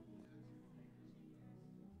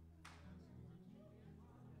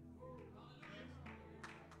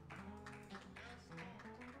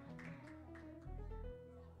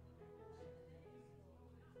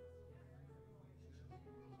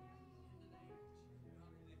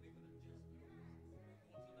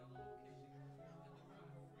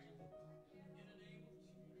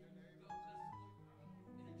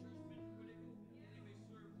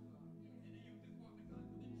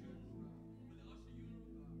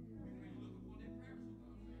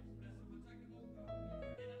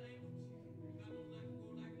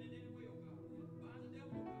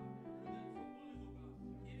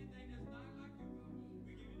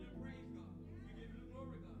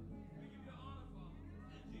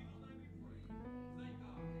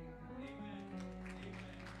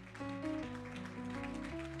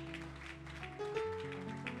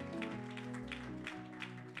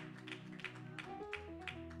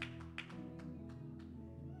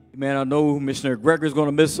 Man, I know Missionary Gregory's going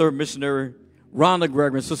to miss her. Missionary Rhonda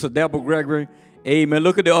Gregory and Sister Deborah Gregory. Amen.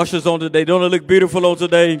 Look at the ushers on today. Don't they look beautiful on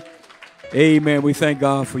today? Amen. We thank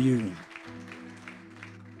God for you.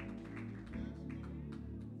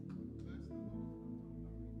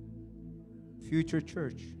 Future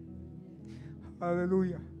church.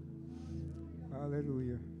 Hallelujah.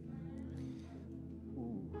 Hallelujah.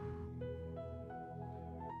 Ooh.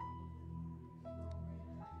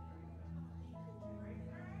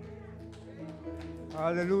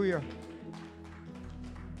 Hallelujah.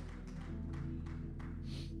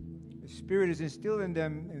 The Spirit is instilled in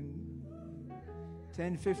them in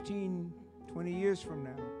 10, 15, 20 years from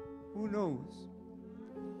now. Who knows?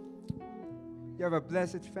 You have a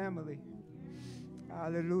blessed family.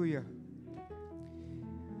 Hallelujah.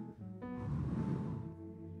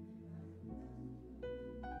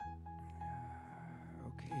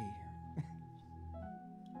 Okay.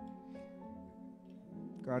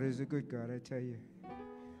 God is a good God, I tell you.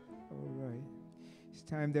 All right. It's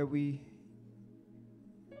time that we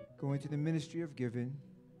go into the ministry of giving.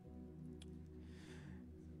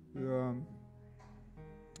 If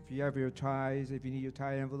you have your tithes, if you need your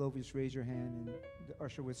tithe envelope, just raise your hand and the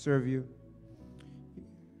usher will serve you.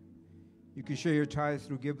 You can share your tithes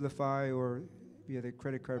through Giblify or via the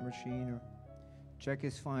credit card machine, or check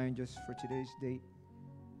is fine just for today's date.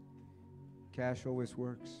 Cash always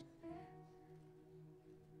works.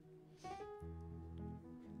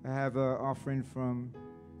 I have an offering from,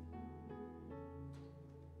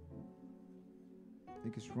 I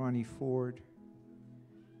think it's Ronnie Ford.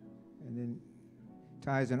 And then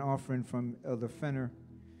Tithes and offering from Elder Fenner.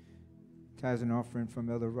 Tithes and offering from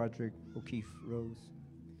Elder Roderick O'Keefe Rose.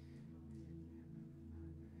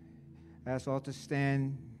 I ask all to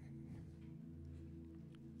stand.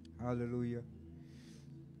 Hallelujah.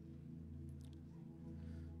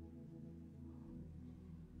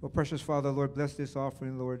 Oh, precious Father, Lord, bless this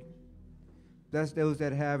offering, Lord. Bless those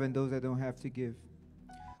that have and those that don't have to give.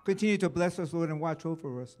 Continue to bless us, Lord, and watch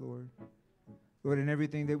over us, Lord. Lord, in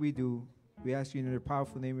everything that we do, we ask you in the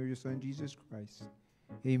powerful name of your Son, Jesus Christ.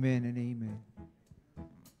 Amen and amen.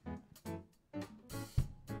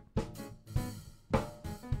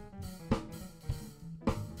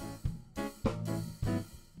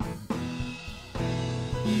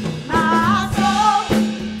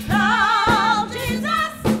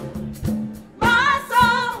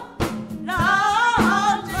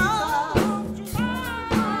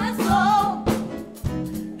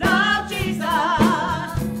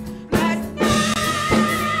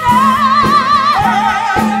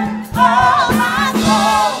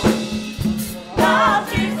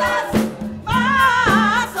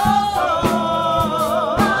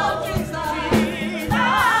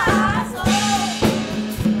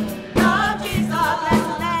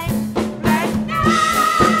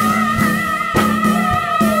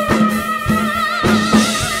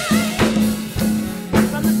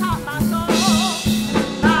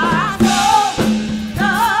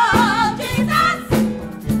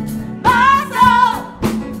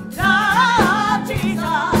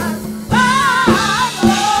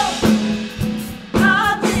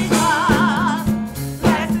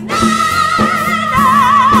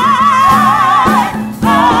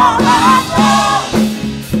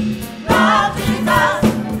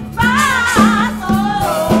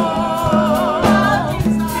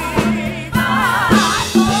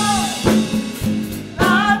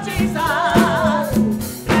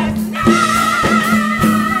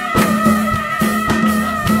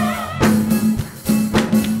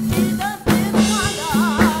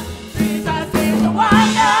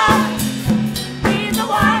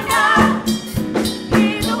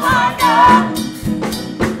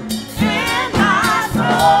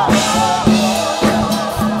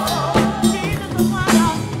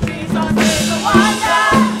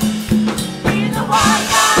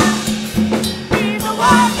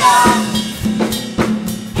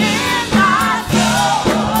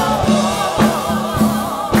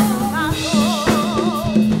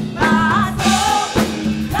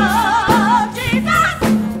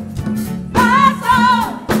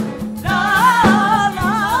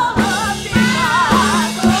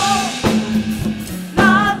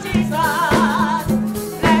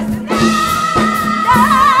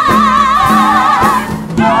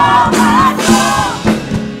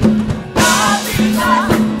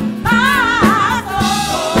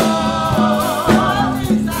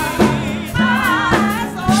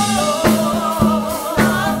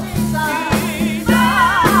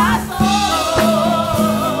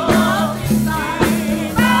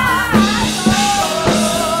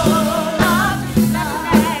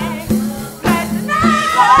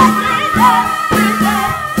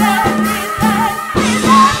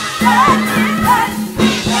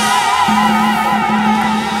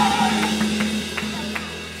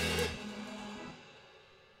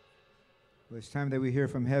 It's time that we hear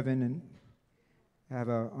from heaven, and I have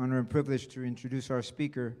an honor and privilege to introduce our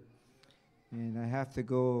speaker. And I have to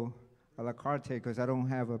go a la carte because I don't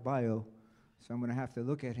have a bio, so I'm going to have to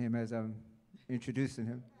look at him as I'm introducing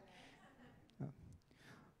him.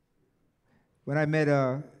 When I met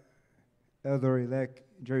Elder-elect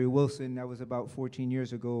Jerry Wilson, that was about 14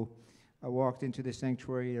 years ago. I walked into the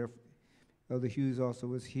sanctuary. Elder Hughes also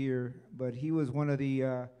was here, but he was one of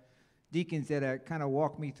the deacons that kind of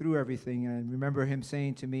walked me through everything. And I remember him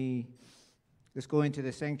saying to me, let's go into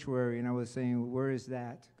the sanctuary. And I was saying, where is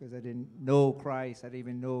that? Because I didn't know Christ. I didn't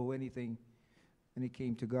even know anything when it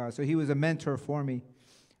came to God. So he was a mentor for me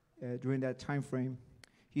during that time frame.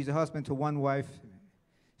 He's a husband to one wife,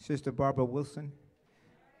 Sister Barbara Wilson.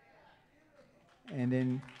 And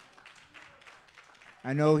then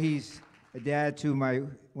I know he's a dad to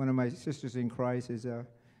one of my sisters in Christ, is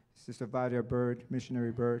Sister Vadia Bird,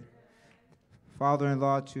 Missionary Bird.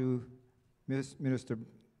 Father-in-law to Minister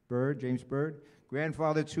Bird, James Bird.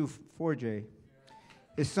 Grandfather to 4J.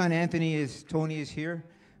 His son Tony is here.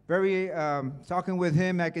 Talking with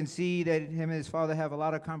him, I can see that him and his father have a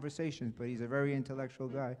lot of conversations, but he's a very intellectual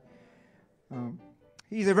guy.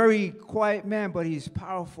 He's a very quiet man, but he's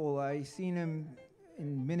powerful. I've seen him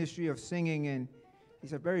in ministry of singing, and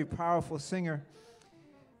he's a very powerful singer.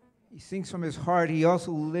 He sings from his heart. He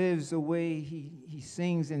also lives the way he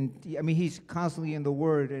sings, and he's constantly in the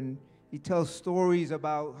Word, and He tells stories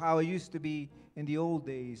about how it used to be in the old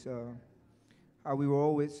days, how they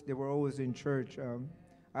were always in church.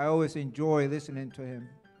 I always enjoy listening to him.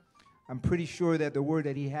 I'm pretty sure that the word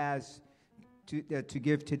that he has to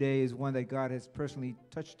give today is one that God has personally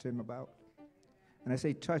touched him about. And I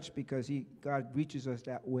say touch because God reaches us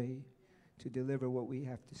that way to deliver what we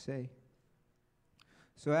have to say.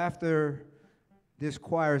 So after this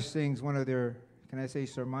choir sings one of their, can I say,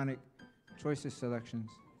 sermonic choices selection,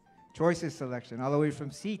 all the way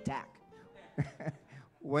from SeaTac,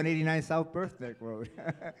 189 South Birthneck Road.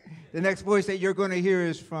 The next voice that you're going to hear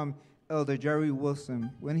is from Elder Jerry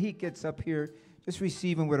Wilson. When he gets up here, just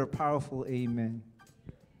receive him with a powerful amen.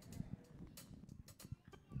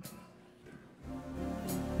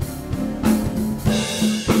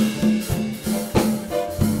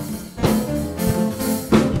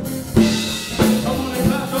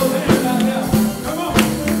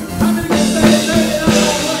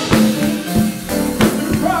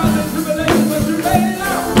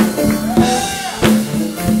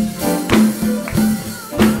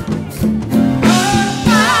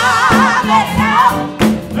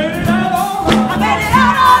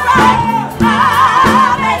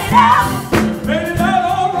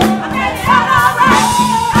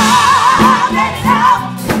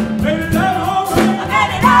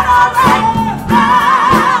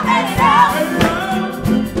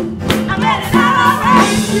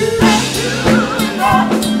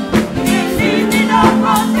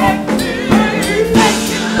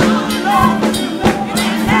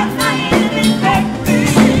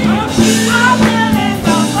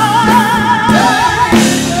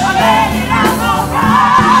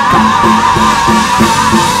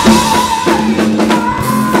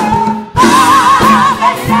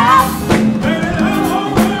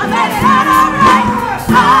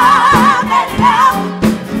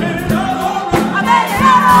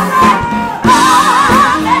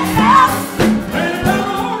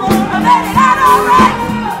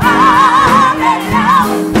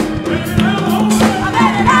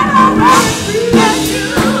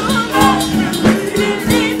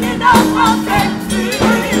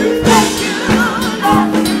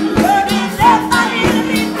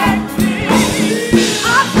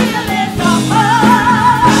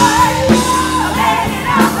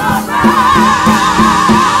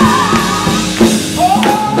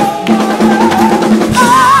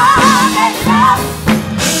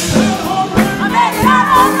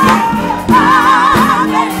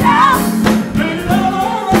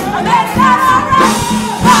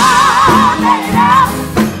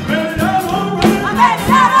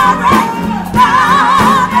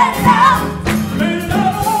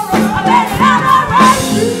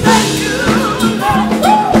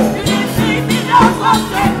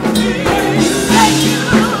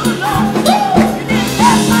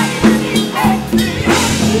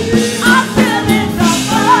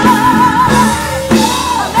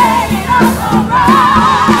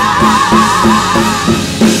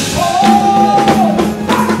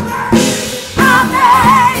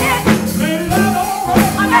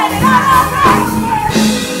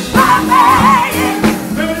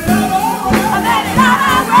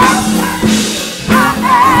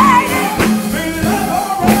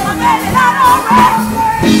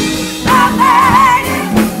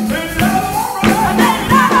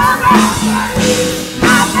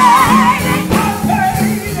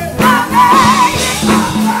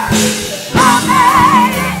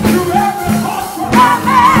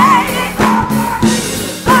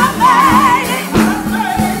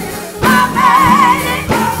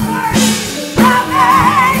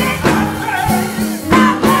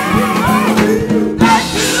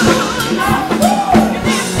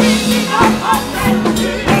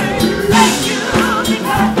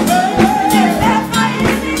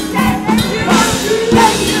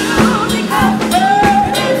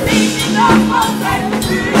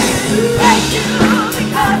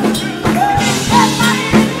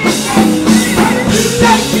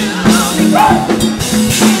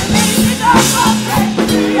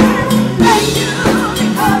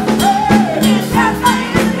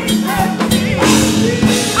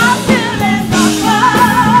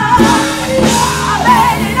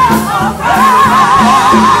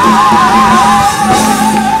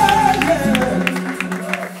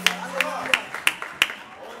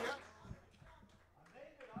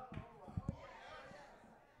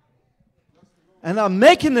 And I'm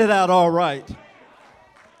making it out all right.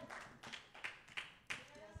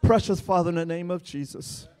 Precious Father, in the name of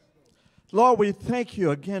Jesus, Lord, we thank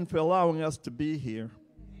you again for allowing us to be here.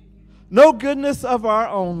 No goodness of our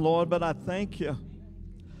own, Lord, but I thank you.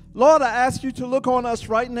 Lord, I ask you to look on us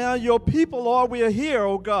right now. Your people, Lord, we are here,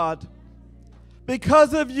 oh God.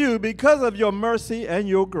 because of you, because of your mercy and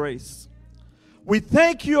your grace. We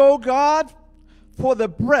thank you, oh God, for the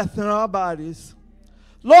breath in our bodies.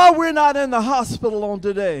 Lord, we're not in the hospital on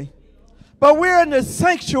today, but we're in the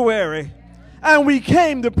sanctuary, and we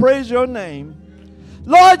came to praise your name.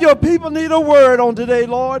 Lord, your people need a word on today,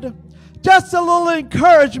 Lord. Just a little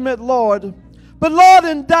encouragement, Lord. But Lord,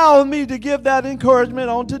 endow me to give that encouragement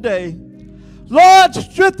on today. Lord,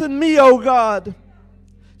 strengthen me, oh God.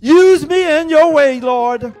 Use me in your way,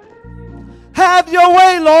 Lord. Have your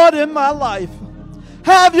way, Lord, in my life.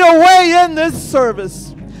 Have your way in this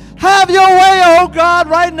service. Have your way, oh God,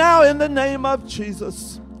 right now in the name of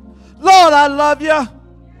Jesus. Lord, I love you.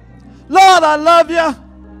 Lord, I love you.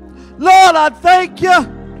 Lord, I thank you.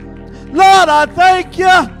 Lord, I thank you.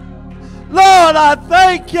 Lord, I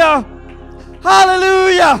thank you.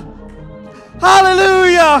 Hallelujah.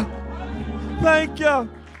 Hallelujah. Thank you.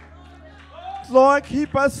 Lord,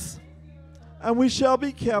 keep us, and we shall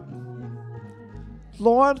be kept.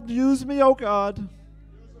 Lord, use me, oh God.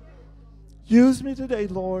 Use me today,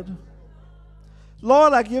 Lord.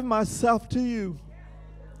 Lord, I give myself to you.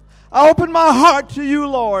 I open my heart to you,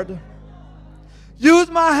 Lord. Use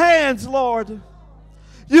my hands, Lord.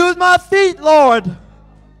 Use my feet, Lord.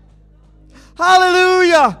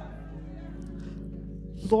 Hallelujah.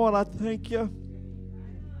 Lord, I thank you.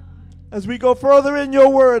 As we go further in your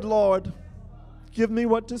word, Lord, give me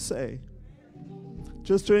what to say,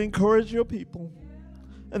 just to encourage your people.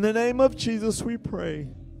 In the name of Jesus we pray.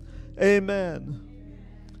 Amen.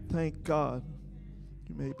 Thank God.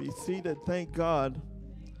 You may be seated. Thank God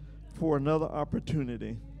for another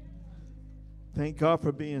opportunity. Thank God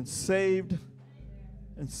for being saved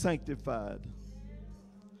and sanctified.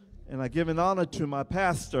 And I give an honor to my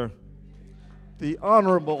pastor, the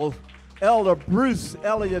Honorable Elder Bruce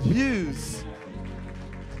Elliott Hughes,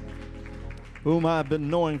 whom I've been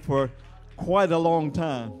knowing for quite a long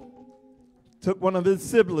time. Took one of his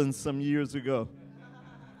siblings some years ago,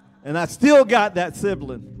 and I still got that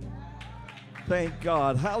sibling. Thank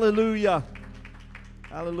God. Hallelujah.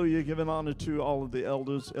 Hallelujah. Giving honor to all of the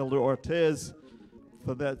elders, Elder Ortez,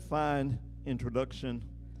 for that fine introduction.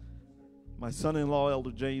 My son-in-law,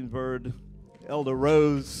 Elder James Bird, Elder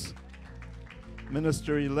Rose,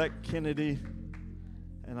 Minister-elect Kennedy,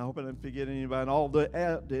 and I hope I didn't forget anybody, and all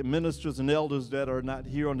the ministers and elders that are not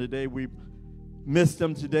here on today. We miss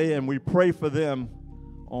them today, and we pray for them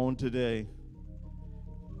on today.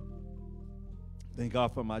 Thank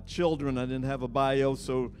God for my children. I didn't have a bio,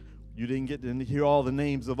 so you didn't get to hear all the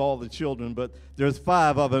names of all the children, but there's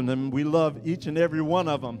 5 of them, and we love each and every one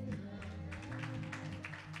of them.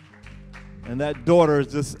 And that daughter is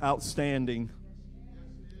just outstanding.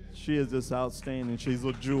 She is just outstanding. She's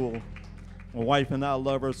a jewel. My wife and I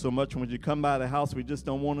love her so much. When you come by the house, we just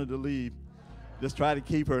don't want her to leave. Just try to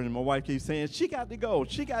keep her. And my wife keeps saying, she got to go.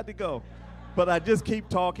 She got to go. But I just keep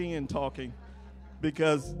talking and talking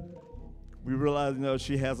because we realize,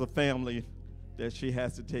 she has a family that she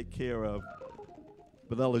has to take care of.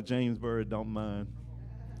 But Elder James Bird don't mind.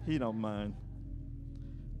 He don't mind.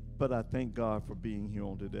 But I thank God for being here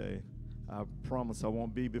on today. I promise I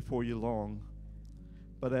won't be before you long.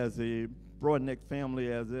 But as a Broadneck family,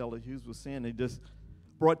 as Elder Hughes was saying, they just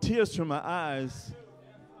brought tears to my eyes.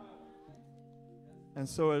 And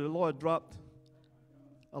so the Lord dropped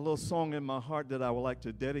a little song in my heart that I would like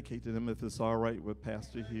to dedicate to them, if it's all right with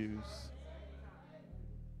Pastor Hughes.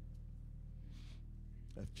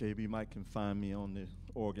 If JB Mike can find me on the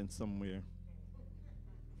organ somewhere.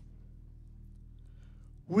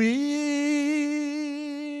 We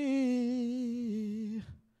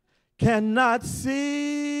cannot see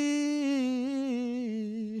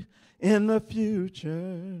in the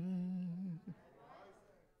future.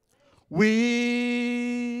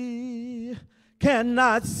 We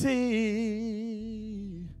cannot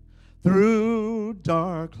see through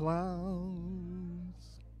dark clouds.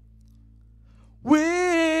 We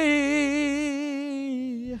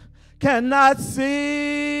cannot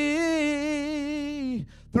see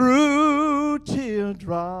through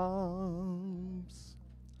teardrops,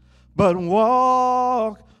 but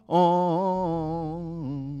walk on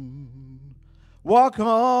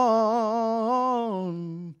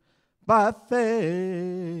by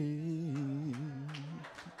faith.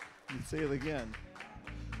 Let's say it again.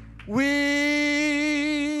 We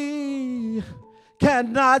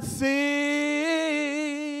cannot see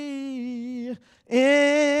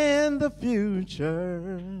in the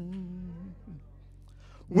future.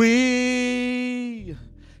 We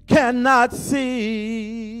cannot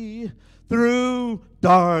see through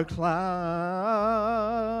dark clouds.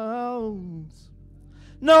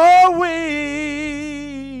 No,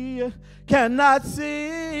 we cannot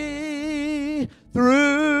see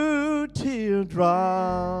through teardrops,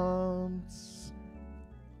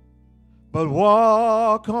 but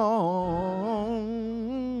walk on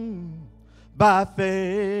by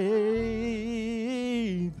faith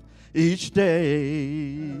each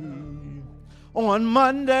day. On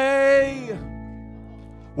Monday,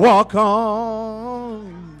 walk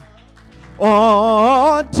on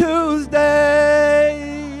Tuesday,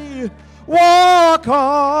 walk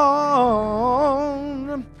on.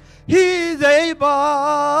 He's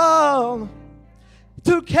able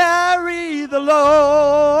to carry the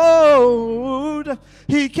load.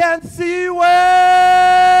 He can see way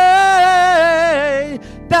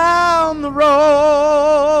down the road.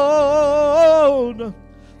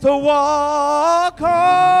 So walk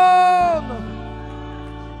on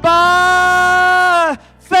by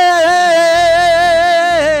faith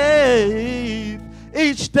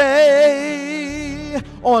each day.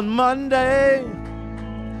 On Monday,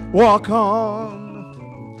 walk on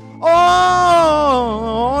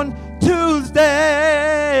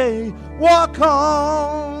Tuesday, walk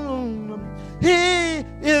on. He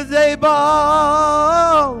is able.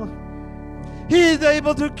 He's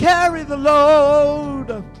able to carry the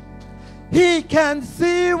load. He can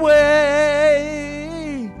see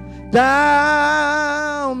way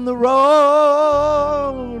down the road.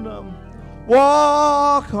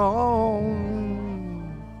 Walk on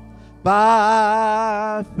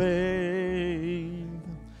by faith.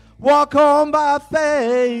 Walk on by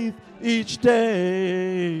faith each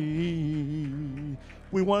day.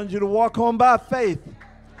 We wanted you to walk on by faith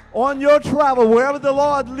on your travel, wherever the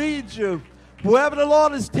Lord leads you, wherever the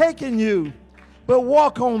Lord is taking you. But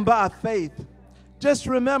walk on by faith. Just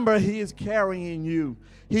remember, He is carrying you.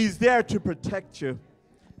 He's there to protect you,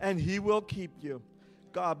 and He will keep you.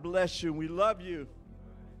 God bless you. We love you.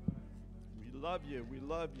 We love you. We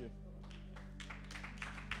love you.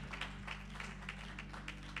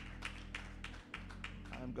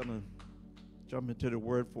 I'm going to jump into the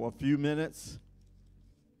Word for a few minutes.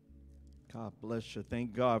 God bless you.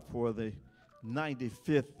 Thank God for the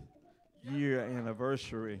 95th year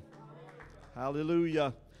anniversary.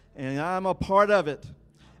 Hallelujah. And I'm a part of it.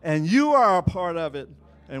 And you are a part of it.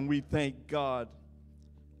 And we thank God.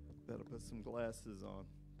 Better put some glasses on.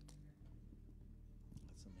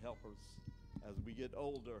 Some helpers. As we get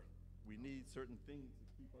older, we need certain things to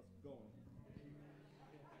keep us going.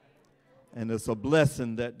 And it's a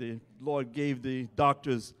blessing that the Lord gave the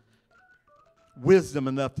doctors wisdom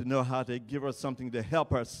enough to know how to give us something to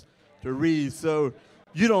help us to read. So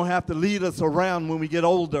you don't have to lead us around when we get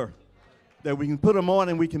older. That we can put them on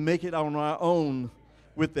and we can make it on our own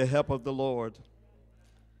with the help of the Lord.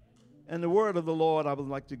 And the word of the Lord, I would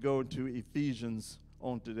like to go to Ephesians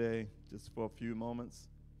on today, just for a few moments.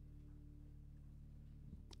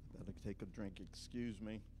 Better take a drink, excuse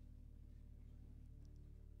me.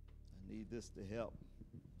 I need this to help.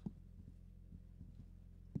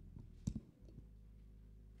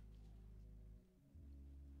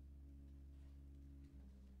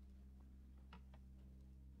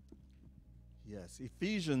 Yes,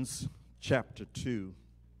 Ephesians chapter 2.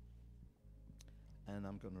 And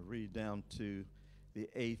I'm going to read down to the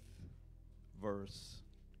 8th verse.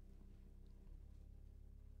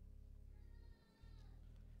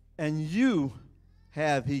 And you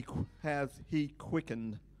has he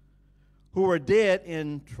quickened, who were dead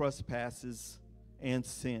in trespasses and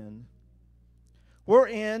sin,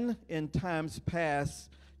 wherein in times past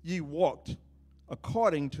ye walked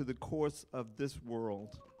according to the course of this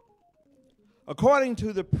world, according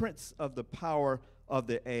to the prince of the power of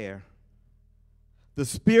the air, the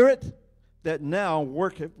spirit that now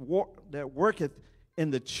worketh in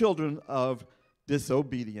the children of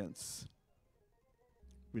disobedience.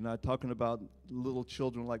 We're not talking about little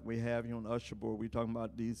children like we have here on Usher Board. We're talking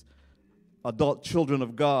about these adult children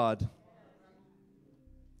of God.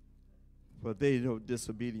 But they know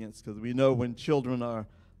disobedience, because we know when children are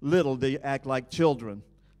little, they act like children,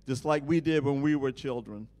 just like we did when we were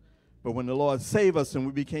children. But when the Lord saved us and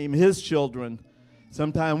we became His children,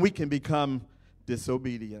 sometimes we can become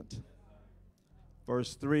disobedient.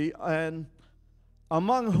 Verse 3, and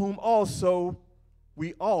among whom also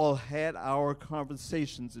we all had our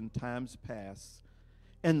conversations in times past,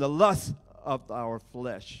 in the lust of our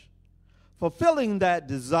flesh, fulfilling that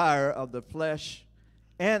desire of the flesh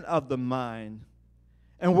and of the mind,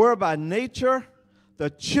 and were by nature the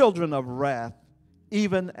children of wrath,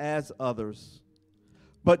 even as others.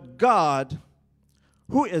 But God,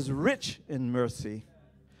 who is rich in mercy,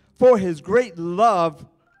 for His great love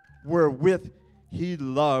wherewith He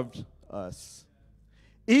loved us,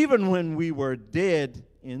 even when we were dead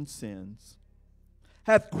in sins,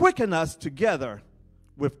 hath quickened us together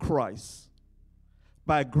with Christ.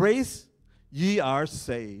 By grace ye are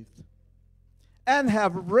saved, and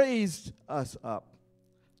have raised us up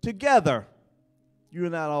together. You're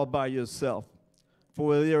not all by yourself,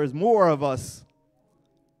 for there is more of us.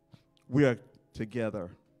 We are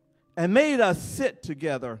together, and made us sit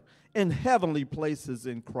together in heavenly places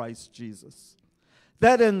in Christ Jesus,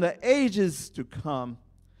 that in the ages to come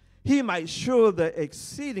he might show the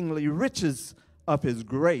exceedingly riches of his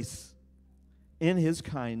grace in his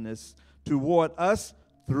kindness toward us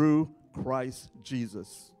through Christ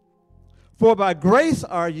Jesus. For by grace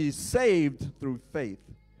are ye saved through faith,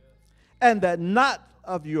 and that not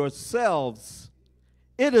of yourselves,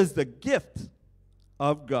 it is the gift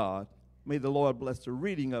of God. May the Lord bless the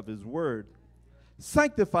reading of his word.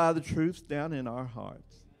 Sanctify the truths down in our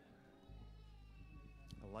hearts.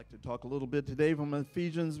 I'd like to talk a little bit today from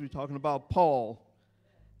Ephesians. We're talking about Paul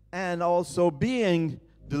and also being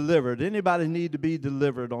delivered. Anybody need to be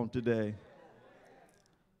delivered on today?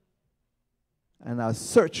 And I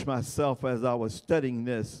searched myself as I was studying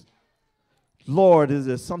this. Lord, is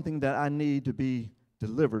there something that I need to be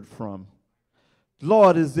delivered from?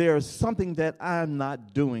 Lord, is there something that I'm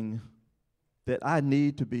not doing that I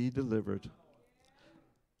need to be delivered?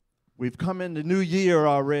 We've come in the new year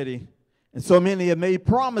already, and so many have made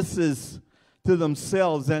promises to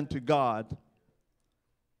themselves and to God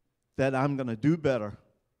that I'm going to do better.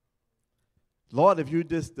 Lord, if you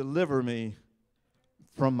just deliver me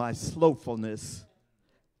from my slothfulness,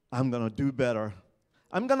 I'm going to do better.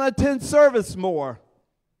 I'm going to attend service more.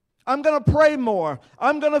 I'm going to pray more.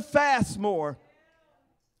 I'm going to fast more.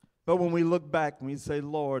 But when we look back and we say,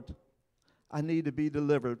 Lord, I need to be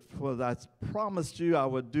delivered, for I promised you I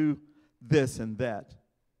would do this and that,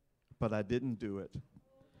 but I didn't do it.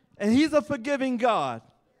 And he's a forgiving God.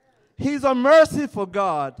 He's a merciful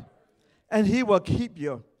God, and he will keep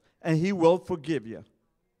you, and he will forgive you.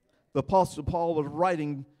 The Apostle Paul was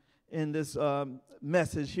writing in this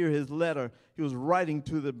message here, his letter. He was writing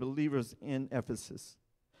to the believers in Ephesus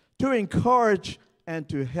to encourage and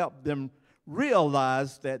to help them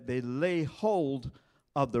realize that they lay hold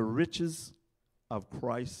of the riches of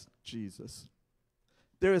Christ Jesus.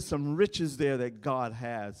 There is some riches there that God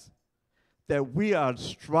has that we are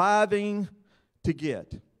striving to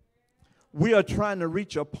get. We are trying to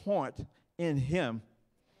reach a point in him.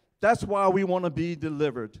 That's why we want to be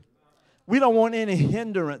delivered. We don't want any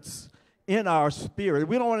hindrance in our spirit.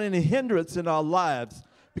 We don't want any hindrance in our lives,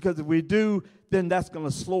 because if we do, then that's going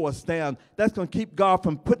to slow us down. That's going to keep God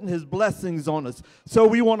from putting his blessings on us. So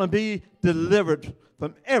we want to be delivered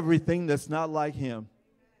from everything that's not like him.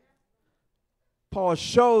 Paul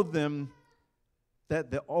showed them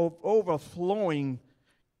that the overflowing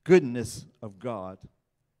goodness of God,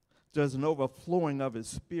 there's an overflowing of his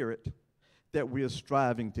spirit that we are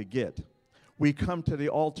striving to get. We come to the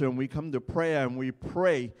altar and we come to prayer and we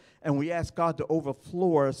pray and we ask God to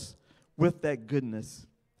overflow us with that goodness,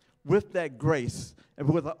 with that grace, and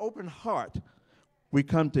with an open heart, we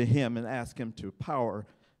come to him and ask him to empower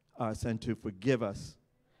us and to forgive us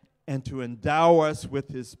and to endow us with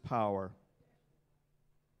his power.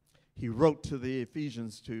 He wrote to the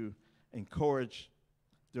Ephesians to encourage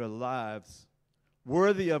their lives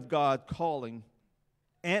worthy of God's calling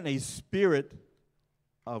and a spirit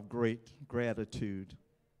of great gratitude.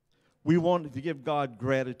 We want to give God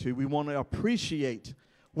gratitude. We want to appreciate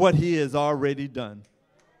what he has already done.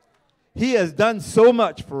 He has done so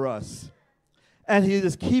much for us, and he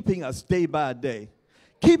is keeping us day by day,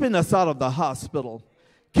 keeping us out of the hospital,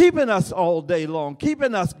 keeping us all day long,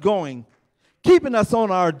 keeping us going, keeping us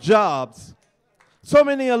on our jobs. So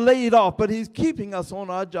many are laid off, but he's keeping us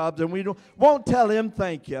on our jobs, and we won't tell him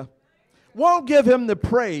thank you, won't give him the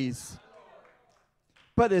praise.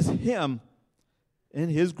 But it's him in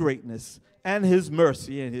his greatness and his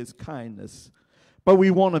mercy and his kindness. But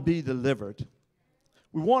we want to be delivered.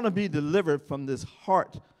 We want to be delivered from this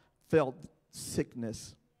heartfelt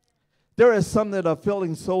sickness. There are some that are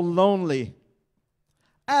feeling so lonely.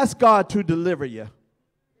 Ask God to deliver you.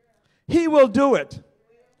 He will do it.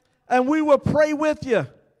 And we will pray with you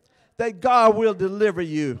that God will deliver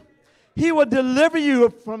you. He will deliver you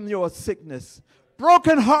from your sickness,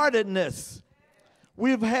 brokenheartedness.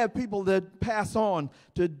 We've had people that pass on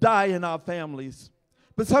to die in our families.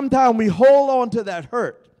 But sometimes we hold on to that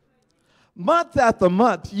hurt. Month after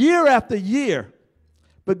month, year after year.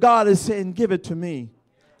 But God is saying, give it to me.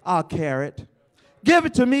 I'll carry it. Give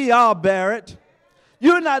it to me. I'll bear it.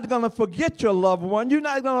 You're not going to forget your loved one. You're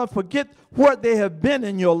not going to forget what they have been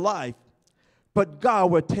in your life. But God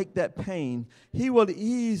will take that pain. He will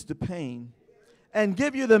ease the pain and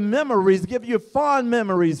give you the memories, give you fond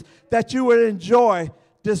memories that you would enjoy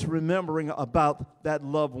just remembering about that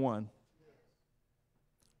loved one.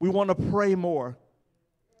 We want to pray more.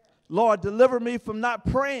 Lord, deliver me from not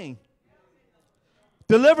praying.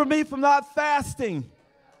 Deliver me from not fasting.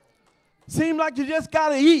 Seem like you just got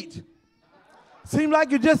to eat. Seem like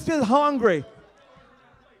you just get hungry.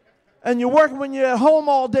 And you're working when you're at home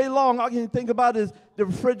all day long. All you can think about is the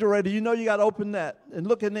refrigerator. You know you got to open that and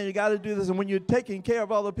look in there. You got to do this. And when you're taking care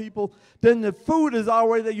of other people, then the food is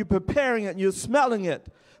already there. You're preparing it and you're smelling it.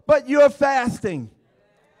 But you're fasting.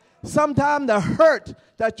 Sometimes the hurt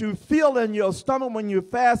that you feel in your stomach when you're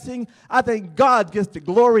fasting, I think God gets the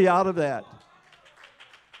glory out of that.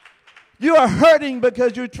 You are hurting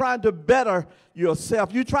because you're trying to better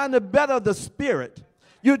yourself. You're trying to better the spirit.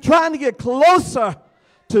 You're trying to get closer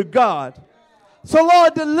to God. So,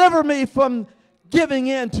 Lord, deliver me from giving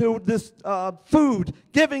in to this food,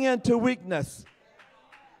 giving in to weakness.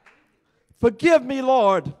 Forgive me,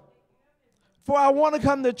 Lord, for I want to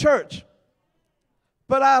come to church,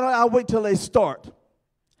 but I'll wait till they start.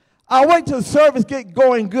 I'll wait till the service get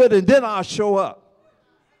going good, and then I'll show up.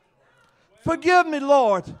 Forgive me,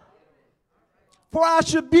 Lord, for I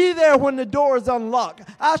should be there when the door is unlocked.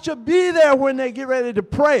 I should be there when they get ready to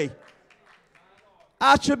pray.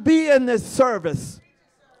 I should be in this service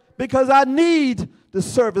because I need the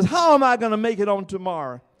service. How am I going to make it on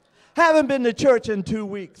tomorrow? Haven't been to church in 2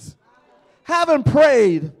 weeks. Haven't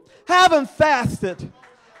prayed. Haven't fasted.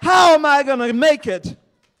 How am I going to make it?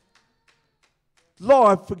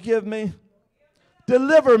 Lord, forgive me.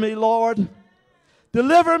 Deliver me, Lord.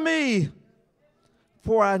 Deliver me,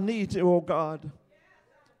 for I need you, oh God.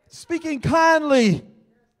 Speaking kindly,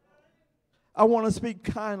 I want to speak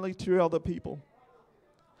kindly to other people.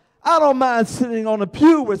 I don't mind sitting on a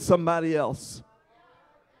pew with somebody else.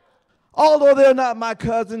 Although they're not my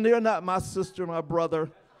cousin, they're not my sister, my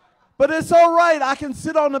brother. But it's all right. I can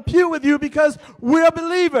sit on the pew with you because we're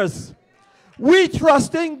believers. We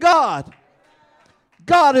trust in God.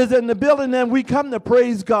 God is in the building and we come to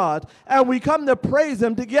praise God. And we come to praise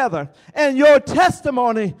Him together. And your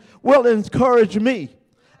testimony will encourage me.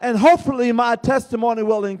 And hopefully my testimony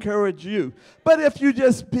will encourage you. But if you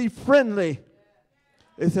just be friendly,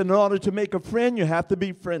 it's in order to make a friend, you have to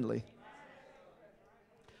be friendly.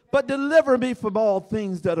 But deliver me from all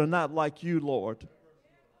things that are not like you, Lord.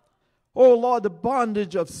 Oh, Lord, the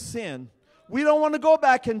bondage of sin. We don't want to go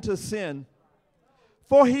back into sin.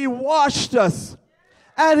 For He washed us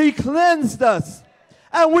and He cleansed us.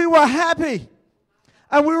 And we were happy.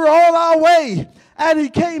 And we were on our way. And He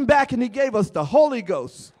came back and He gave us the Holy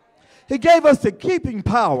Ghost. He gave us the keeping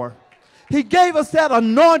power. He gave us that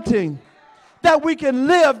anointing that we can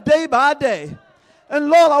live day by day. And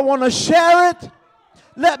Lord, I want to share it.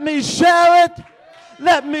 Let me share it.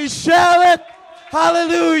 Let me share it.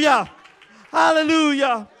 Hallelujah.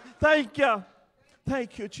 Hallelujah. Thank you.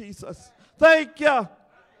 Thank you, Jesus. Thank you.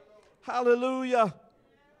 Hallelujah.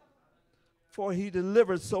 For He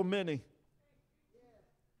delivered so many.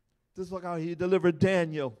 Just like how He delivered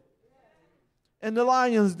Daniel in the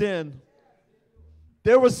lion's den.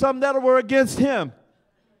 There were some that were against him.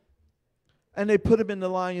 And they put him in the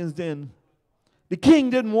lion's den. The king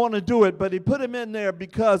didn't want to do it, but he put him in there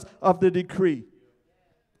because of the decree.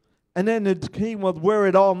 And then the king was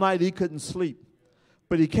worried all night. He couldn't sleep.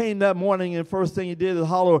 But he came that morning, and first thing he did is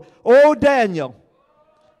holler, "Oh, Daniel."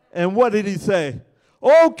 And what did he say?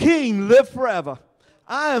 "Oh, king, live forever.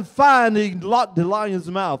 I am fine." He locked the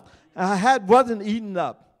lion's mouth. Wasn't eaten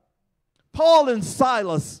up. Paul and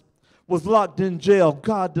Silas was locked in jail.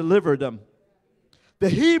 God delivered them. The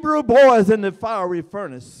Hebrew boys in the fiery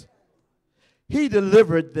furnace, He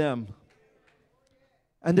delivered them.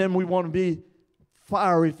 And then we want to be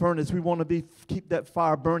fiery furnace. We want to keep that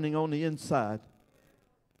fire burning on the inside.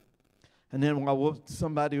 And then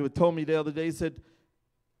somebody told me the other day, said,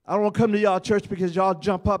 "I don't want to come to y'all church because y'all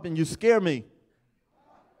jump up and you scare me.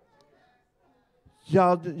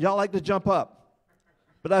 Y'all like to jump up."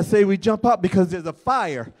 But I say we jump up because there's a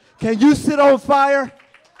fire. Can you sit on fire?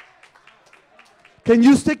 Can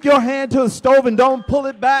you stick your hand to the stove and don't pull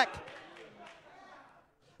it back?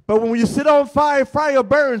 But when you sit on fire, fire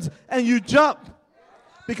burns and you jump.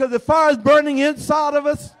 Because the fire is burning inside of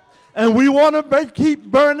us and we want to keep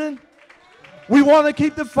burning. We want to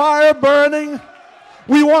keep the fire burning.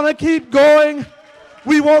 We want to keep going.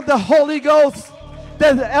 We want the Holy Ghost.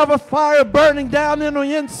 There's ever fire burning down in the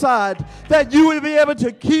inside that you will be able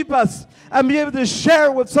to keep us and be able to share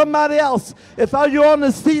it with somebody else. If you're on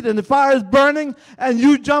the seat and the fire is burning and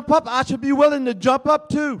you jump up, I should be willing to jump up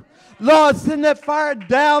too. Lord, send that fire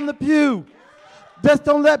down the pew. Just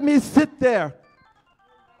don't let me sit there.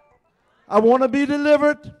 I want to be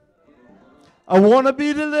delivered. I want to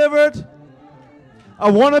be delivered. I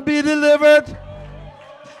want to be delivered.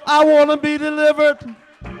 I want to be delivered.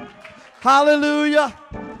 Hallelujah.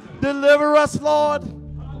 Deliver us, Lord.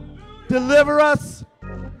 Deliver us.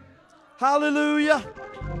 Hallelujah.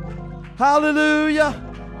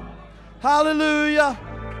 Hallelujah. Hallelujah.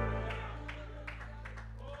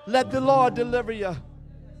 Let the Lord deliver you.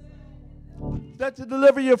 Let Him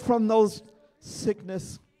deliver you from those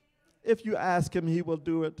sickness. If you ask Him, He will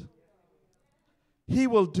do it. He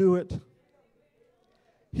will do it.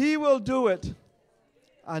 He will do it.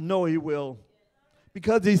 I know He will.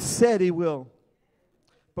 Because He said He will.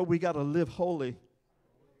 But we got to live holy.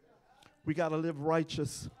 We got to live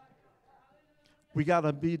righteous. We got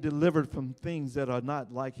to be delivered from things that are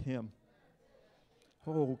not like Him.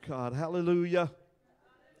 Oh, God. Hallelujah.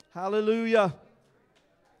 Hallelujah.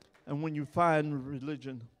 And when you find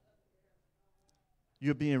religion,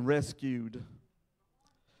 you're being rescued.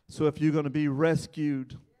 So if you're going to be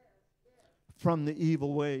rescued from the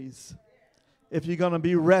evil ways, if you're going to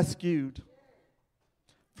be rescued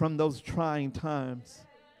from those trying times,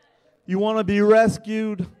 you want to be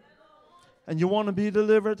rescued and you want to be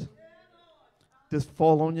delivered, just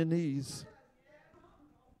fall on your knees.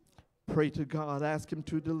 Pray to God. Ask Him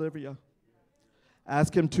to deliver you.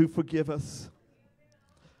 Ask Him to forgive us.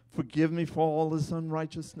 Forgive me for all this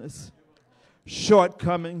unrighteousness,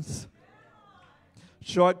 shortcomings,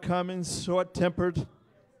 short-tempered.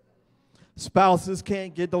 Spouses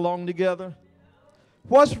can't get along together.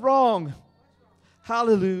 What's wrong?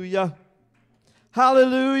 Hallelujah.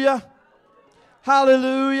 Hallelujah.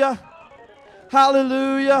 Hallelujah.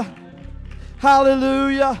 Hallelujah.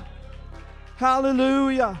 Hallelujah.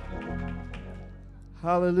 Hallelujah.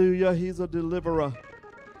 Hallelujah. He's a deliverer.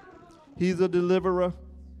 He's a deliverer.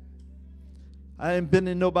 I ain't been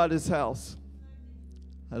in nobody's house.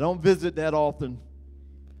 I don't visit that often.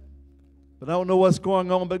 But I don't know what's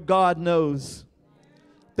going on, but God knows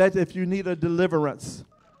that if you need a deliverance,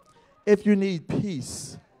 if you need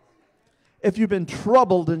peace, if you've been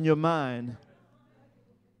troubled in your mind,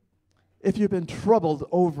 if you've been troubled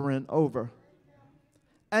over and over,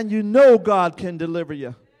 and you know God can deliver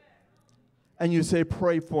you, and you say,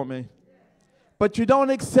 pray for me, but you don't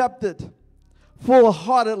accept it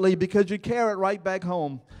full-heartedly because you carry it right back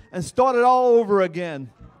home and start it all over again.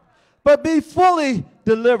 But be fully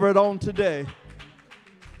delivered on today.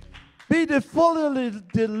 Be fully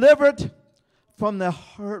delivered from the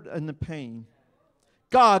hurt and the pain.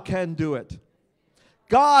 God can do it.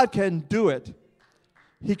 God can do it.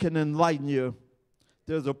 He can enlighten you.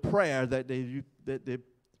 There's a prayer that they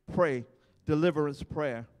pray, deliverance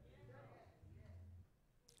prayer.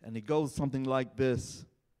 And it goes something like this.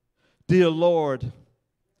 Dear Lord,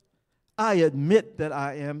 I admit that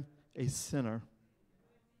I am a sinner,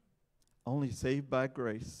 only saved by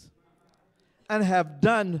grace, and have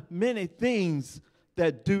done many things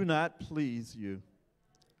that do not please you.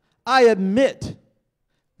 I admit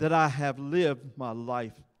that I have lived my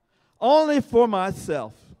life only for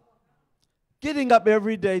myself, getting up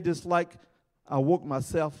every day just like I woke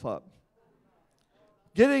myself up,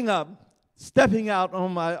 getting up, stepping out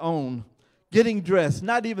on my own, getting dressed,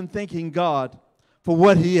 not even thanking God for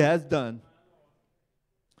what He has done.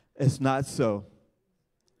 It's not so.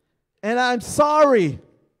 And I'm sorry.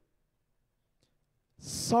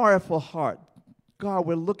 Sorrowful heart. God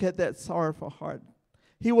will look at that sorrowful heart.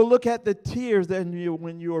 He will look at the tears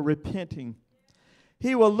when you are repenting.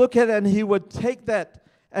 He will look at it and He will take that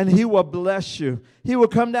and He will bless you. He will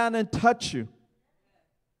come down and touch you.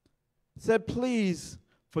 Said, please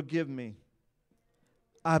forgive me.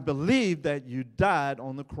 I believe that you died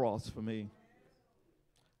on the cross for me.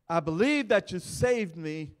 I believe that you saved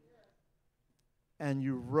me and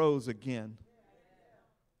you rose again.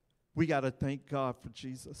 We got to thank God for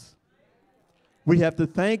Jesus. We have to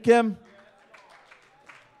thank Him.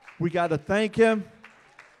 We got to thank Him.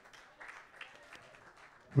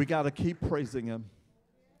 We got to keep praising Him.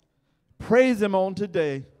 Praise Him on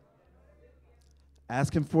today.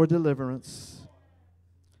 Ask Him for deliverance.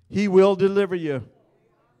 He will deliver you.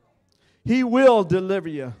 He will deliver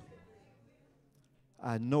you.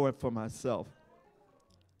 I know it for myself.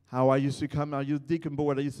 How I used to come, I used deacon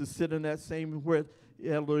board. I used to sit in that same where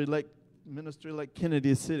elderly minister like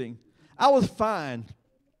Kennedy is sitting. I was fine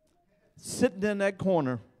sitting in that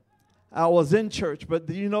corner. I was in church, but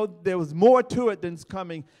you know, there was more to it than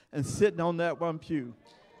coming and sitting on that one pew.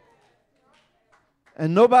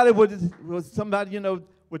 And nobody would somebody,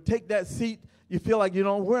 would take that seat. You feel like,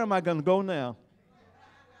 where am I going to go now?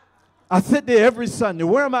 I sit there every Sunday.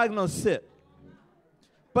 Where am I going to sit?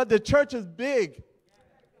 But the church is big.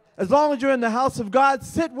 As long as you're in the house of God,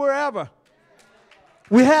 sit wherever.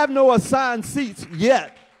 We have no assigned seats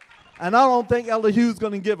yet. And I don't think Elder Hugh's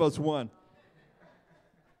going to give us one.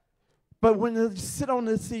 But when you sit on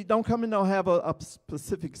this seat, don't come in and have a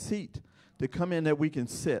specific seat to come in that we can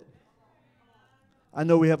sit. I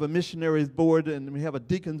know we have a missionaries board and we have a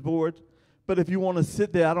deacons board, but if you want to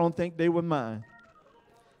sit there, I don't think they would mind.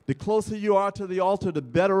 The closer you are to the altar, the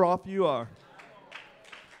better off you are.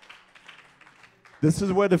 This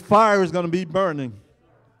is where the fire is going to be burning.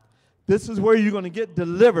 This is where you're going to get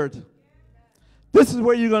delivered. This is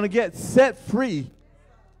where you're going to get set free.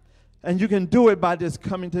 And you can do it by just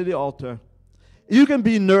coming to the altar. You can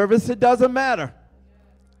be nervous, it doesn't matter.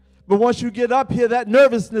 But once you get up here, that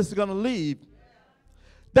nervousness is going to leave.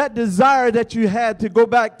 That desire that you had to go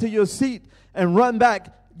back to your seat and run back,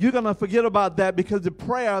 you're going to forget about that because the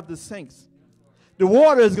prayer of the saints. The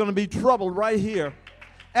water is going to be troubled right here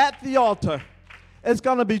at the altar. It's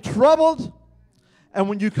going to be troubled. And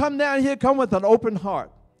when you come down here, come with an open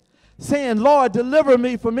heart, saying, Lord, deliver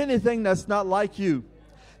me from anything that's not like you.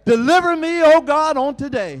 Deliver me, oh God, on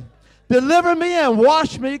today. Deliver me and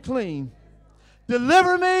wash me clean.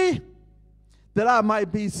 Deliver me that I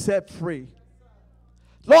might be set free.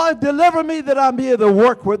 Lord, deliver me that I may be able to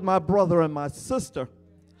work with my brother and my sister.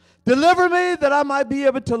 Deliver me that I might be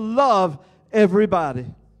able to love everybody.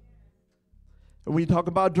 And we talk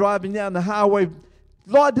about driving down the highway.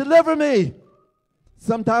 Lord, deliver me.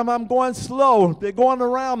 Sometimes I'm going slow. They're going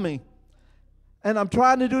around me. And I'm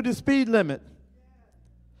trying to do the speed limit.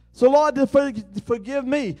 So, Lord, forgive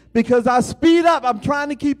me because I speed up. I'm trying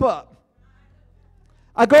to keep up.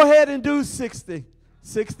 I go ahead and do 60,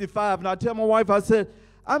 65. And I tell my wife, I said,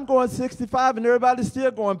 I'm going 65 and everybody's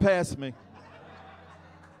still going past me.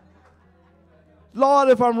 Lord,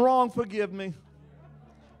 if I'm wrong, forgive me.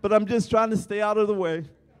 But I'm just trying to stay out of the way.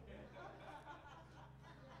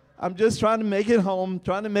 I'm just trying to make it home,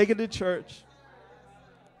 trying to make it to church.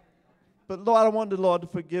 But Lord, I want the Lord to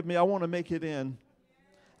forgive me. I want to make it in.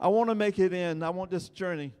 I want to make it in. I want this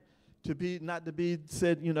journey to be, not to be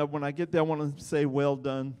said, you know, when I get there, I want to say, well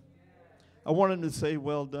done. I want him to say,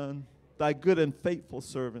 well done, thy good and faithful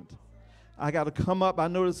servant. I got to come up. I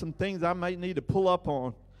know there's some things I might need to pull up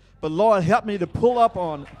on. But Lord, help me to pull up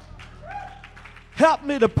on it. Help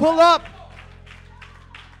me to pull up.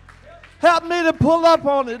 Help me to pull up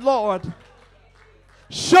on it, Lord.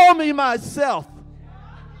 Show me myself.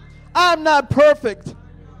 I'm not perfect.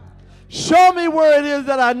 Show me where it is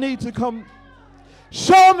that I need to come.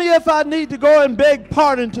 Show me if I need to go and beg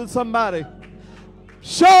pardon to somebody.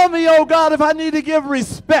 Show me, oh God, if I need to give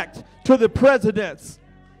respect to the presidents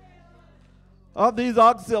of these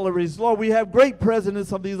auxiliaries. Lord, we have great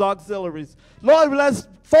presidents of these auxiliaries. Lord, let's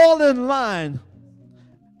fall in line.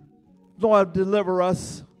 Lord, deliver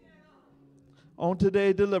us. On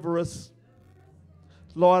today, deliver us.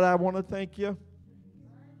 Lord, I want to thank you.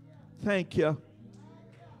 Thank you.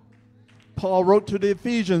 Paul wrote to the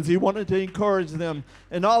Ephesians. He wanted to encourage them.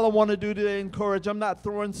 And all I want to do to encourage, I'm not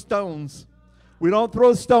throwing stones. We don't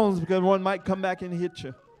throw stones because one might come back and hit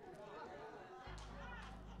you.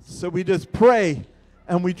 So we just pray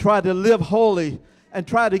and we try to live holy and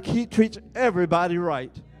try to treat everybody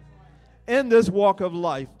right in this walk of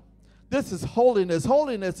life. This is holiness.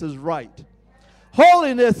 Holiness is right.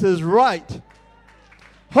 Holiness is right.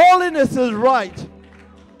 Holiness is right.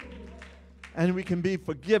 And we can be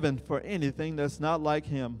forgiven for anything that's not like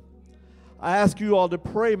him. I ask you all to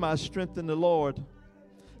pray my strength in the Lord,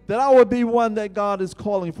 that I would be one that God is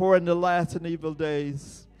calling for in the last and evil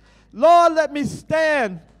days. Lord, let me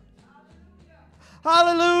stand.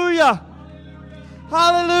 Hallelujah.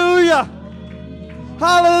 Hallelujah.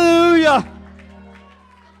 Hallelujah.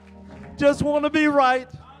 Just want to be right.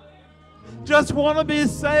 Just want to be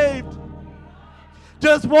saved.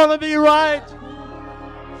 Just want to be right.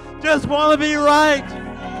 Just want to be right.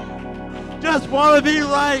 Just want to be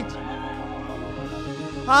right.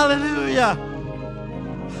 Hallelujah.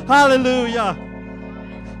 Hallelujah.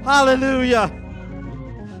 Hallelujah.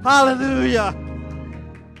 Hallelujah.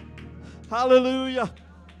 Hallelujah.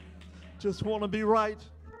 Just want to be right.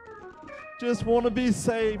 Just want to be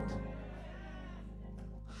saved.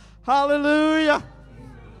 Hallelujah.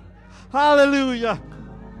 Hallelujah.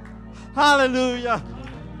 Hallelujah.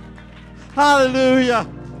 Hallelujah.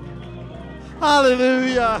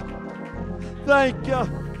 Hallelujah. Thank you.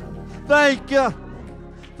 Thank you.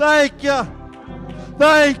 Thank you.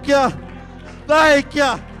 Thank you. Thank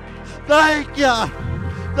you. Thank you.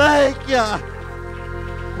 Thank you.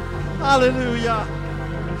 Hallelujah.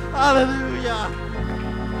 Hallelujah.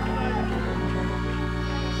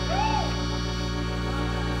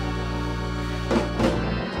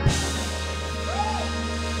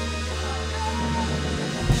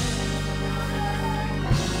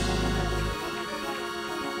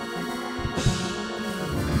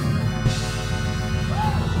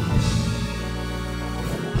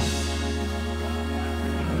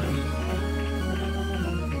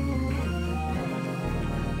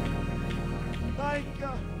 Thank you.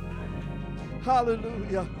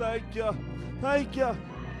 Hallelujah. Thank you. Thank you.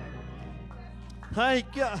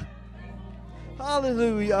 Thank you.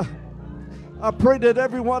 Hallelujah. I pray that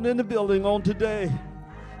everyone in the building on today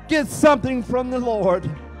gets something from the Lord.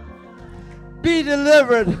 Be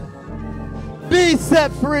delivered. Be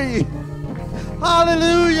set free.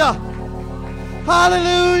 Hallelujah.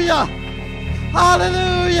 Hallelujah.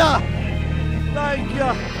 Hallelujah. Thank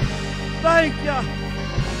you. Thank you.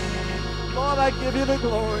 Lord, I give you the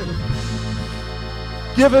glory.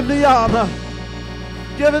 Give him the honor.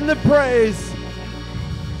 Give him the praise.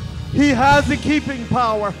 He has the keeping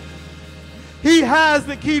power. He has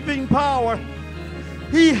the keeping power.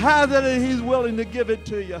 He has it and he's willing to give it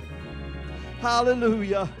to you.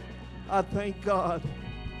 Hallelujah. I thank God.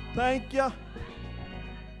 Thank you.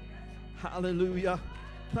 Hallelujah.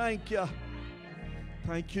 Thank you.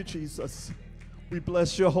 Thank you, Jesus. We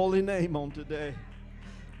bless your holy name on today.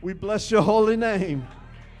 We bless your holy name.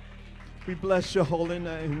 We bless your holy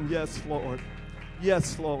name. Yes, Lord.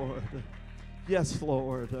 Yes, Lord. Yes,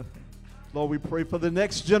 Lord. Lord, we pray for the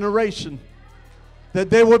next generation that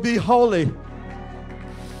they will be holy.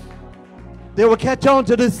 They will catch on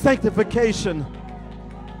to this sanctification.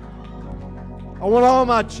 I want all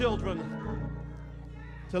my children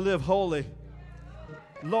to live holy.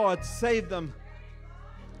 Lord, save them.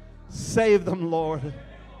 Save them, Lord.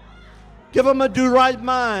 Give them a do-right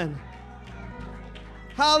mind.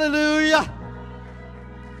 Hallelujah.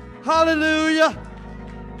 Hallelujah.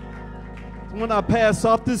 When I pass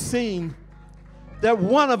off this scene, that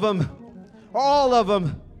one of them, all of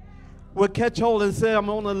them, will catch hold and say, I'm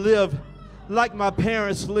going to live like my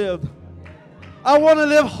parents lived. I want to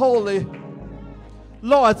live holy.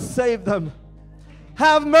 Lord, save them.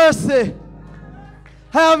 Have mercy.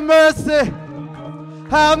 Have mercy.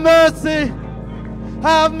 Have mercy.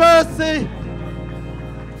 Have mercy.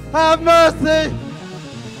 Have mercy.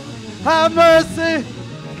 Have mercy.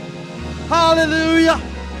 Hallelujah.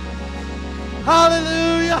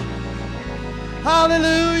 Hallelujah.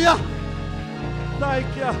 Hallelujah.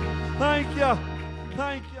 Thank you. Thank you.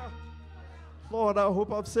 Thank you. Lord, I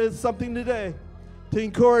hope I've said something today to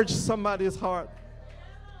encourage somebody's heart.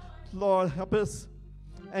 Lord, help us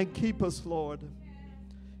and keep us, Lord.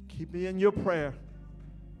 Keep me in your prayer.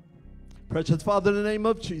 Precious Father, in the name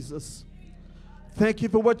of Jesus, thank you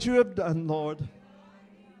for what you have done, Lord.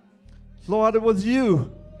 Lord, it was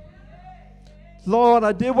you. Lord,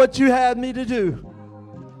 I did what you had me to do.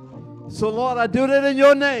 So, Lord, I do that in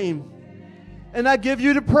your name. And I give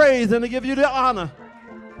you the praise and I give you the honor.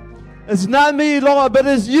 It's not me, Lord, but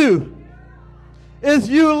it's you. It's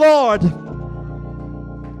you, Lord.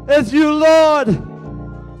 It's you, Lord.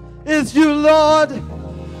 It's you, Lord.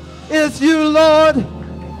 It's you, Lord.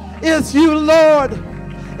 It's you, Lord.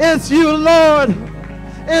 It's you, Lord.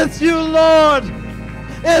 It's you, Lord.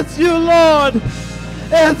 It's you, Lord.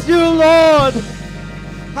 It's you, Lord.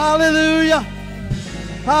 Hallelujah.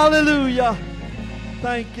 Hallelujah.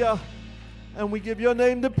 Thank you. And we give your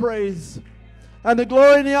name the praise. And the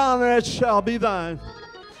glory and the honor it shall be thine.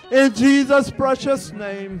 In Jesus' precious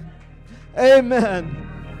name. Amen.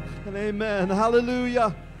 And amen.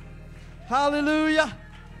 Hallelujah. Hallelujah.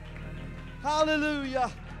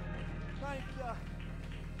 Hallelujah. Thank you.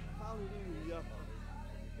 Hallelujah.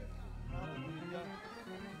 Hallelujah.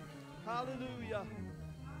 Hallelujah.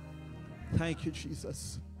 Thank you,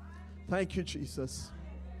 Jesus. Thank you, Jesus.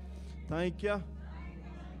 Thank you.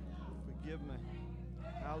 Forgive me.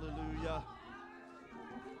 Hallelujah.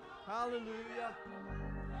 Hallelujah.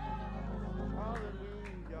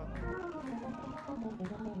 Hallelujah.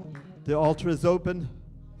 The altar is open.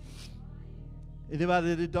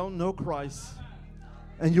 Anybody that don't know Christ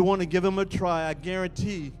and you want to give him a try, I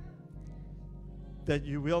guarantee that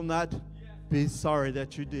you will not be sorry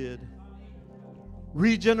that you did.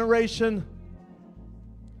 Regeneration.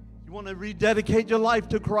 You want to rededicate your life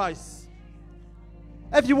to Christ.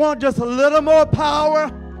 If you want just a little more power,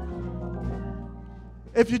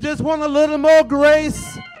 if you just want a little more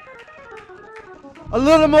grace, a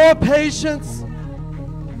little more patience,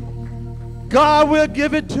 God will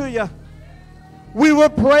give it to you. We will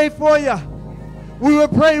pray for you. We will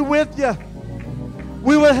pray with you.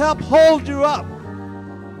 We will help hold you up.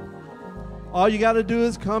 All you got to do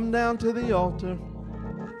is come down to the altar,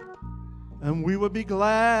 and we will be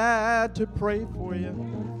glad to pray for you.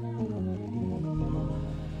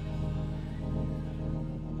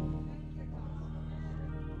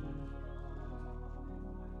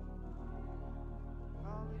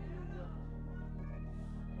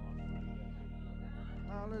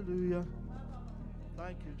 Hallelujah.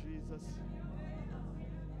 Thank you, Jesus.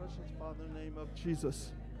 Precious Father, in the name of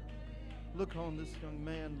Jesus, look on this young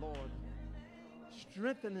man, Lord.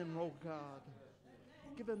 Strengthen him, oh God.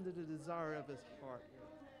 Give him the desire of his heart.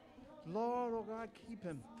 Lord, oh God, keep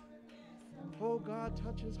him. Oh God,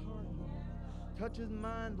 touch his heart. Touch his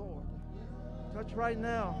mind, Lord. Touch right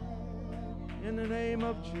now. In the name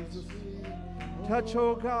of Jesus. Touch,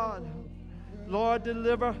 oh God. Lord,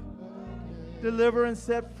 deliver. Deliver and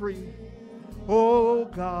set free. Oh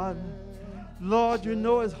God. Lord, you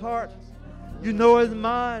know his heart. You know his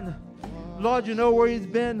mind. Lord, you know where he's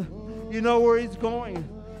been. You know where he's going.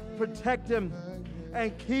 Protect him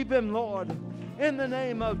and keep him, Lord. In the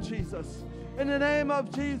name of Jesus. In the name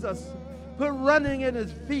of Jesus. Put running in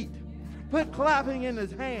his feet. Put clapping in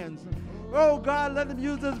his hands. Oh God, let him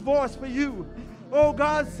use his voice for you. Oh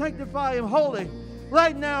God, sanctify him holy.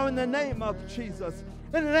 Right now in the name of Jesus.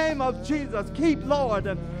 In the name of Jesus. Keep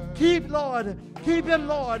Lord. Keep Lord. Keep him,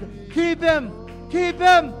 Lord. Keep him. Keep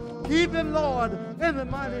him. Keep him, Lord. In the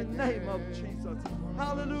mighty name of Jesus.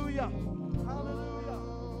 Hallelujah. Hallelujah.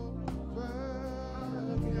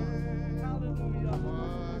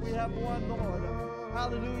 Hallelujah. We have one Lord.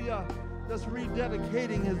 Hallelujah. Just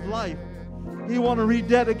rededicating his life. He want to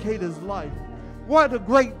rededicate his life. What a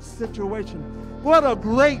great situation. What a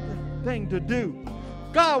great thing to do.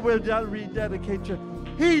 God will rededicate you.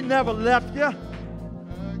 He never left you.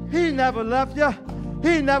 He never left you.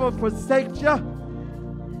 He never forsakes you.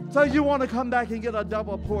 So you want to come back and get a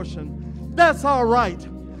double portion. That's all right.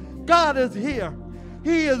 God is here.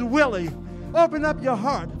 He is willing. Open up your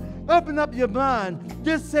heart. Open up your mind.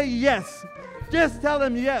 Just say yes. Just tell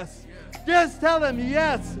him yes. Just tell him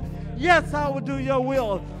yes. Yes, I will do your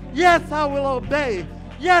will. Yes, I will obey.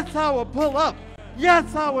 Yes, I will pull up.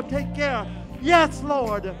 Yes, I will take care. Yes,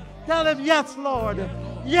 Lord. Tell him yes, Lord.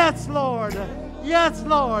 Yes, Lord. Yes,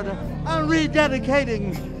 Lord. I'm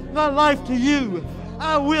rededicating my life to you.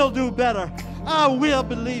 I will do better. I will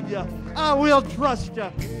believe you. I will trust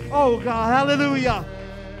you. Oh God, hallelujah.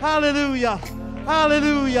 Hallelujah.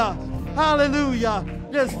 Hallelujah. Hallelujah.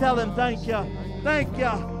 Just tell him thank you. Thank you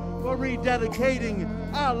for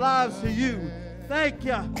rededicating our lives to you. Thank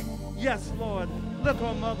you. Yes, Lord. Look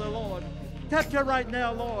on Mother, Lord. Touch her right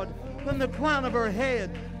now, Lord, from the crown of her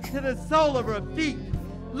head to the sole of her feet.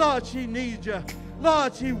 Lord, she needs you.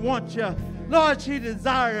 Lord, she wants you. Lord, she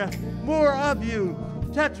desires more of you.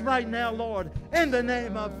 Touch right now, Lord, in the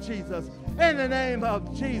name of Jesus. In the name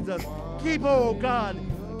of Jesus. Keep, oh God.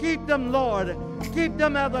 Keep them, Lord. Keep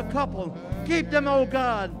them as a couple. Keep them, oh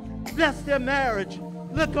God. Bless their marriage.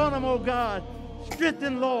 Look on them, oh God.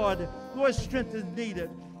 Strengthen, Lord, where strength is needed.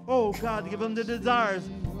 Oh God, give them the desires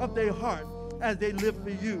of their heart as they live for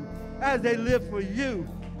you. As they live for you.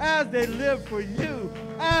 As they live for you.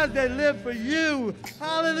 As they live for you.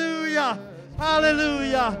 Hallelujah.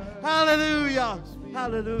 Hallelujah. Hallelujah.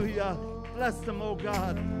 Hallelujah. Bless them, oh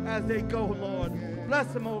God, as they go, Lord. Bless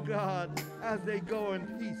them, oh God, as they go in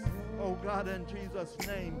peace. Oh God, in Jesus'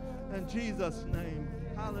 name. In Jesus' name.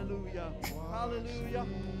 Hallelujah. Hallelujah.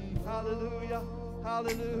 Hallelujah.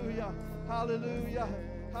 Hallelujah. Hallelujah.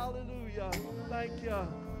 Hallelujah. Thank you.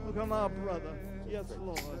 Look at my brother. Yes,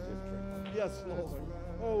 Lord. Yes, Lord.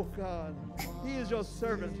 Oh God, he is your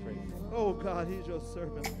servant. Oh God, he's your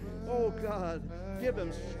servant. Oh God, give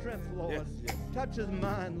him strength, Lord. Yes, yes. Touch his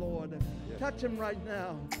mind, Lord. Yes. Touch him right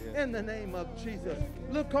now. Yes. In the name of Jesus.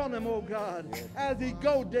 Look on him, oh God, Yes. as he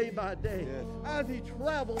go day by day. Yes. As he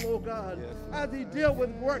travel, oh God. Yes. As he deal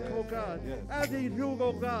with work, Yes. oh God. Yes. As he do,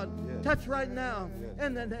 oh God. Yes. Touch right now. Yes.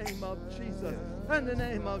 In the name of Jesus. Yes. In the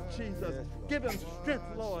name of Jesus. Yes. Give him strength,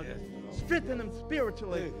 Lord. Yes. Strengthen him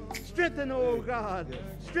spiritually. Yes. Strengthen, oh Yes. God. Yes.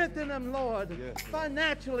 Strengthen him, Lord. Yes.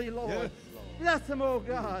 Financially, Lord. Yes. Bless him, oh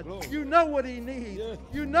God. Glory. You know what he needs. Yes.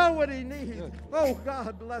 You know what he needs. Yes. Oh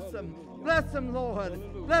God, bless him. Hallelujah. Bless him, Lord.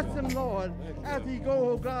 Hallelujah. Bless him, Lord. Thank you. As he go,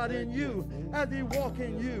 oh God, in Thank you. you. As he walk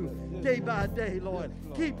in you Yes. day by day, Lord. Yes,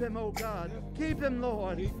 Lord. Keep him, oh God. Yes. Keep him,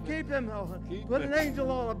 Lord. Keep him, Lord. Keep Put him. an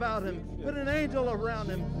angel all about him. Yes. Put an angel around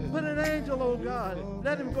him. Put an angel, oh God.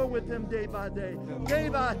 Let him go with him day by day. Day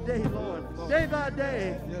by day, Lord. Day by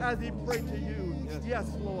day Yes. as he pray to you. Yes.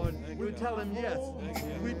 Yes, Lord. Thank We you. tell him yes. Thank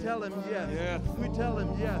you. We tell him yes. Yes. We tell him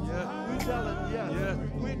yes. Yes. We tell him yes. Yes.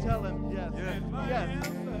 We tell him yes. Yes. Yes.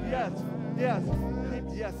 Yes. Yes.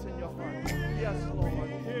 Keep yes in your heart. Yes, Lord.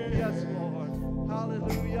 Yes, Lord.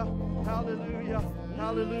 Hallelujah. Hallelujah.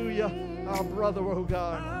 Hallelujah. Our brother, oh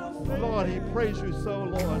God. Lord, he praise you so,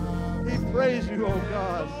 Lord. He praise you, oh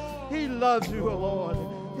God. He loves you, oh Lord.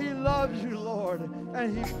 He loves you, Lord.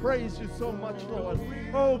 And he praise you so much, Lord.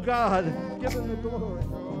 Oh God, give him the glory.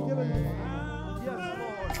 Give him the Yes,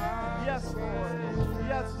 Lord. Yes, Lord.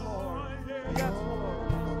 Yes, Lord. Yes,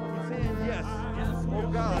 Lord. He's saying yes. Oh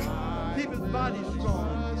God, keep his body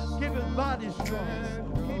strong. Keep his body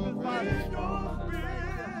strong. Keep his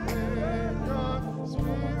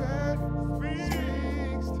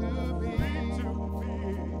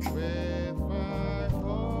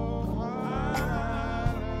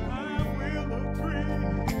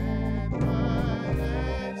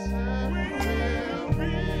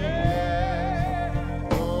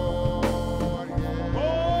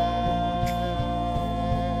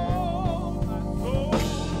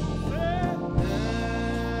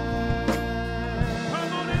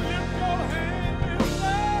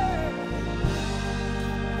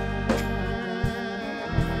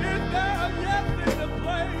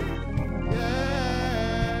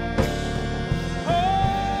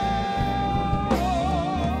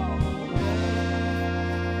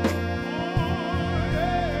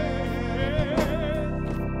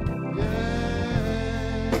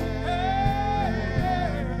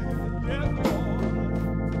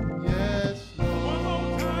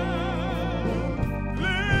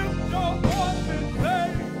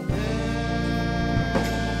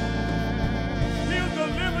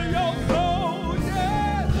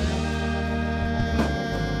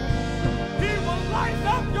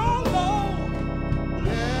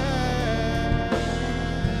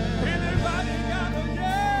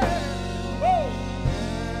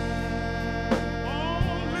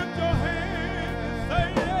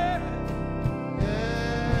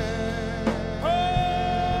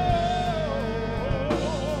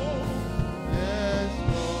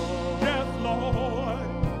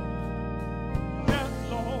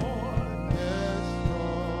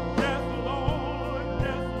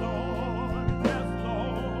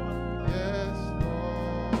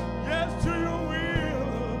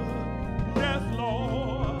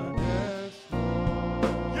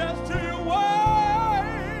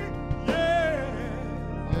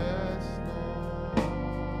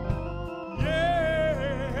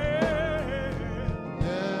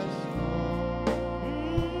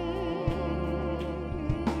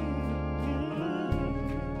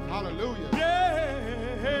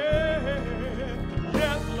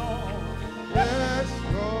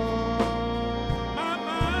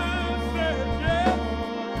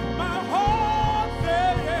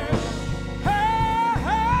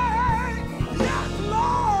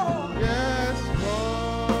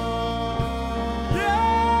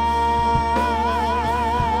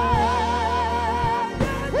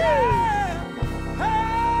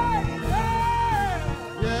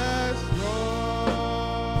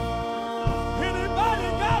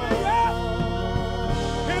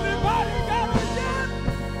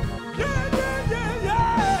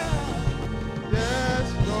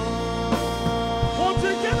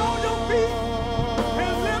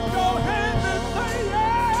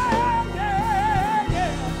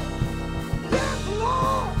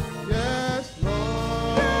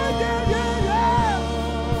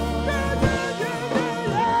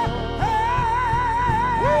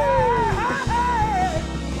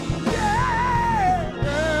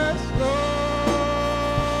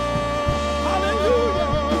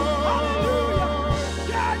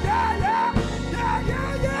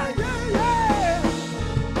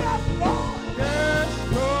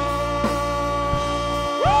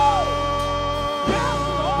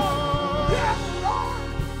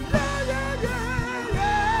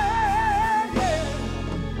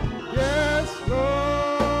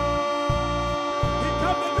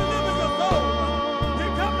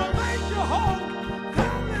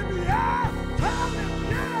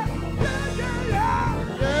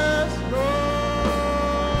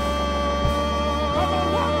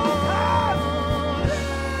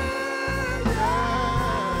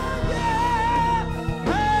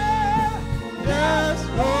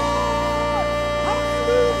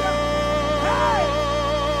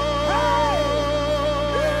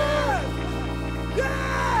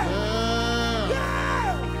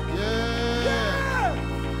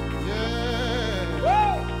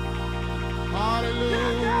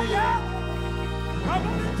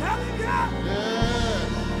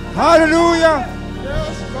Hallelujah.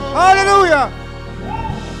 Hallelujah.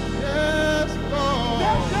 Yes, Lord.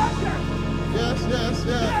 Yes, yes,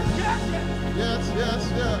 yes. Yes, yes,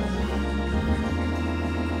 yes.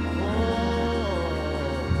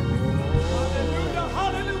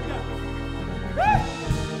 Hallelujah.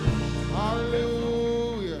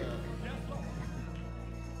 Hallelujah.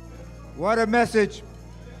 What a message.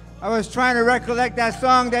 I was trying to recollect that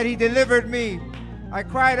song that he delivered me. I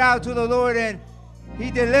cried out to the Lord and he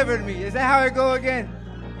delivered me. Is that how it go again?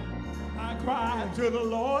 I cried to the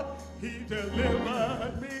Lord, he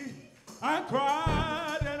delivered me. I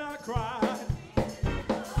cried and I cried.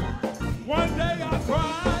 One day I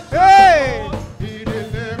cried. Hey! He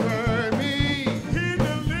delivered me. He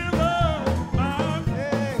delivered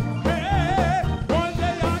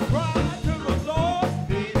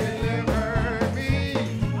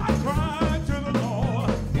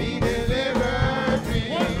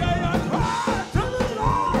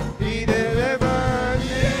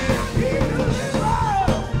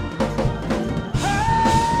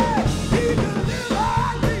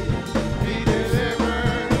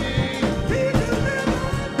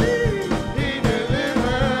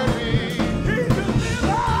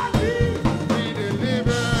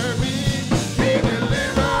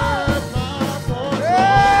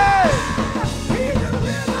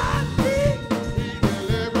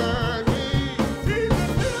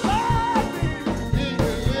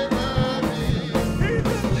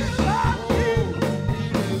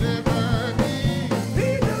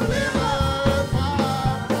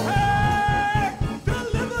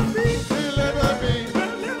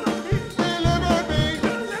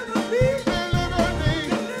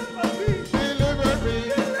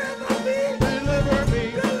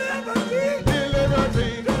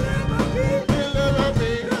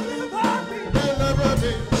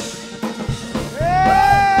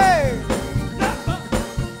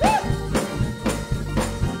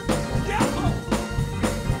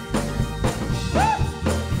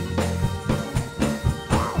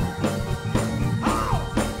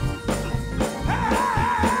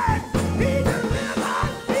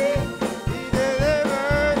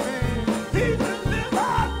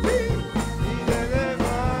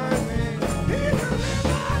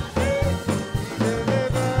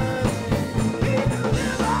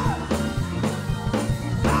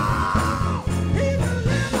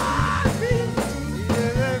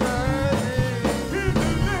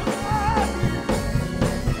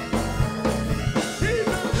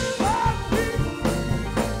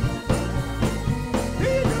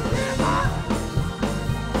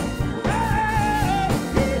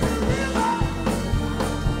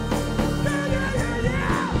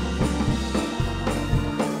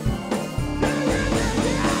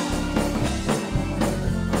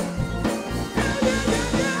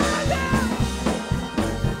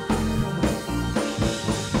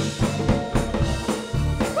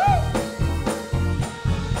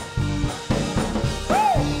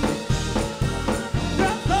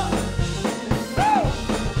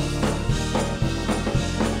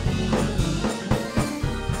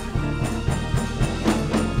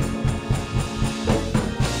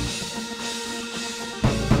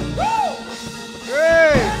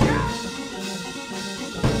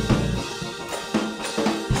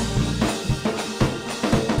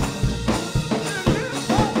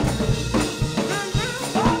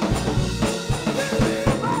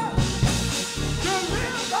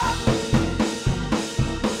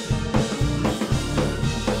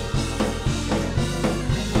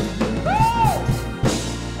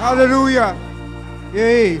Hallelujah.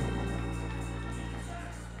 Yay.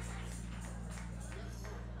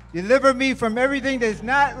 Deliver me from everything that's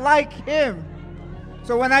not like him.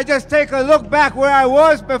 So when I just take a look back where I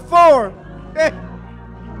was before,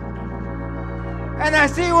 and I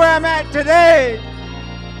see where I'm at today,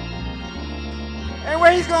 and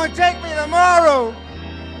where he's going to take me tomorrow.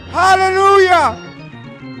 Hallelujah.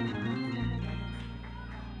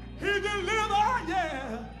 He delivered,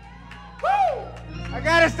 yeah. Woo! I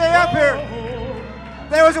got to stay up here.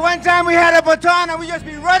 There was one time we had a baton and we just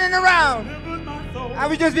be running around. And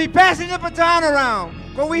we just be passing the baton around.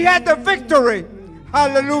 But we had the victory.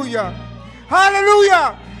 Hallelujah.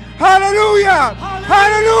 Hallelujah. Hallelujah.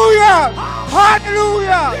 Hallelujah.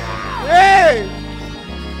 Hallelujah. Hey.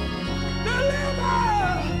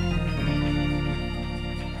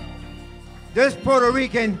 This Puerto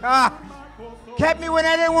Rican kept me when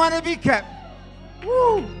I didn't want to be kept.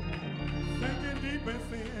 Woo.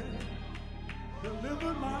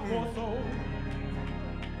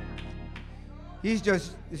 He's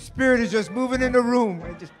just, the Spirit is just moving in the room.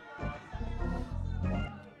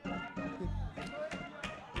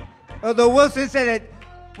 Although Wilson said that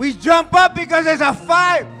we jump up because there's a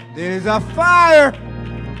fire. There's a fire.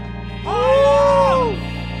 Fire.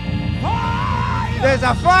 Fire. There's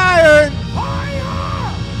a fire.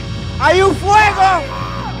 Fire. Are you fuego?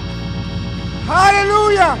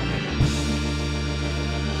 Hallelujah.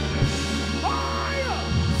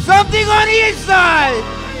 Fire. Something on the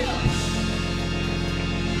inside.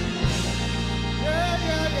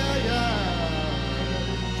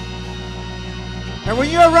 And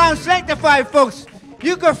when you're around sanctified folks,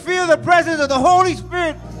 you can feel the presence of the Holy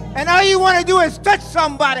Spirit. And all you want to do is touch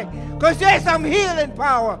somebody because there's some healing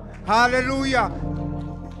power. Hallelujah.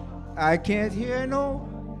 I can't hear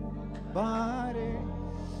nobody.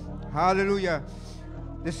 Hallelujah.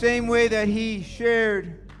 The same way that he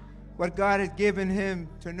shared what God has given him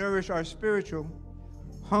to nourish our spiritual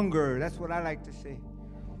hunger. That's what I like to say.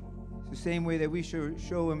 It's the same way that we should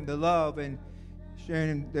show him the love and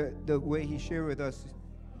sharing him the way he shared with us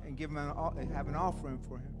and give him have an offering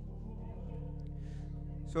for him.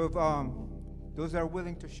 So if those that are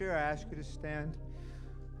willing to share, I ask you to stand.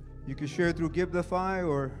 You can share through Givelify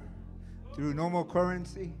or through normal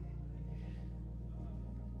currency.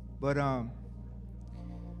 But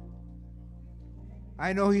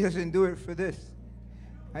I know he doesn't do it for this.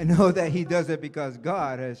 I know that he does it because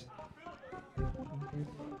God has.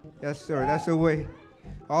 Yes, sir. That's the way.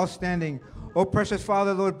 All standing. Oh, precious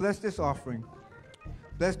Father, Lord, bless this offering.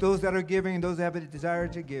 Bless those that are giving and those that have a desire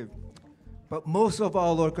to give. But most of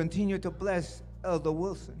all, Lord, continue to bless Elder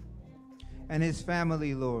Wilson and his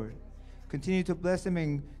family, Lord. Continue to bless him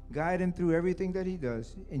and guide him through everything that he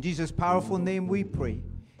does. In Jesus' powerful name we pray.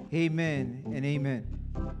 Amen and amen.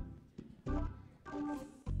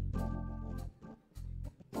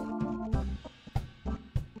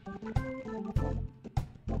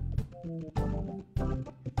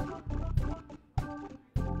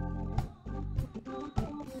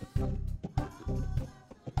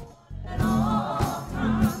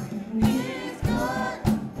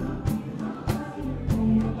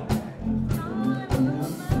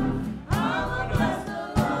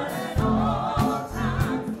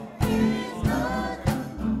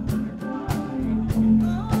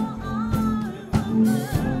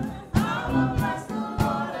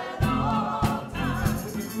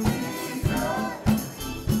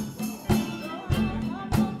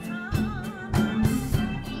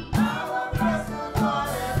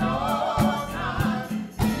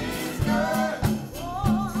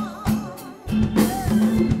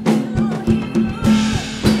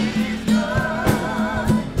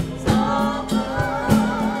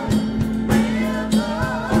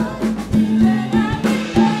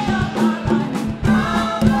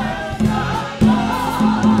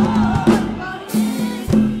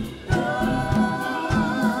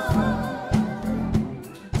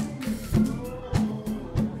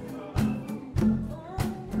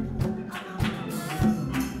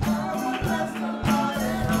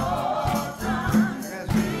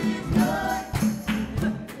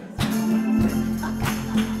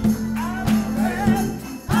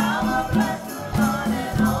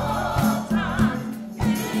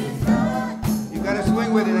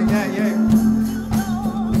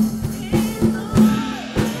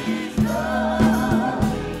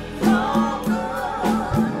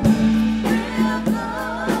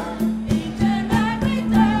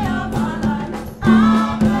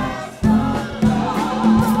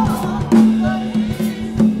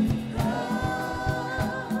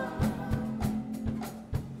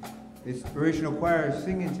 Inspirational choir is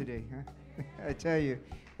singing today. Huh? I tell you,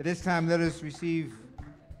 at this time, let us receive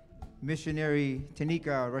missionary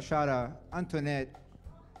Tanika Rashada Antoinette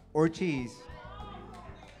Ortiz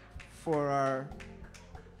for our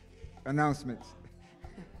announcements.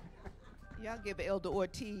 Y'all give Elder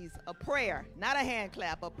Ortiz a prayer, not a hand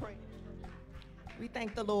clap, a prayer. We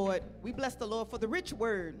thank the Lord. We bless the Lord for the rich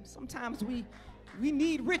word. Sometimes we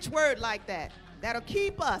need rich word like that. That'll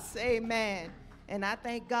keep us. Amen. And I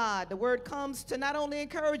thank God. The word comes to not only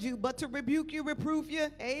encourage you, but to rebuke you, reproof you.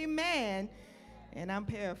 Amen. And I'm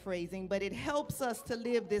paraphrasing, but it helps us to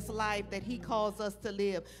live this life that he calls us to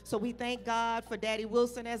live. So we thank God for Daddy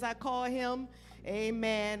Wilson, as I call him.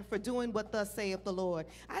 Amen, for doing what thus saith the Lord.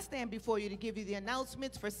 I stand before you to give you the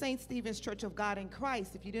announcements for St. Stephen's Church of God in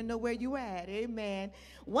Christ. If you didn't know where you at, amen.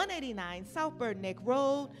 189 South Bird Neck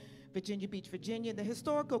Road, Virginia Beach, Virginia, the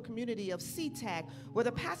historical community of SeaTac, where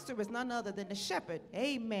the pastor is none other than the shepherd,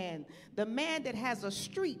 amen. The man that has a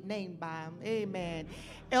street named by him, amen.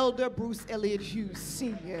 Elder Bruce Elliott Hughes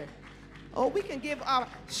Sr. Oh, we can give our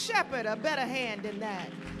shepherd a better hand than that.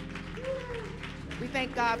 We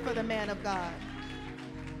thank God for the man of God.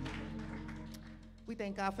 We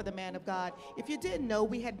thank God for the man of God. If you didn't know,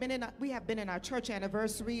 we have been in our church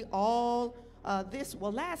anniversary all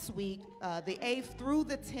last week, the 8th through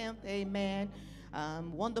the 10th, amen.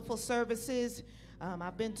 Wonderful services.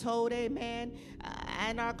 I've been told, amen.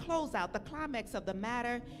 And our closeout, the climax of the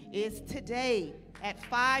matter is today at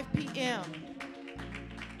 5 p.m.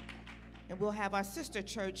 And we'll have our sister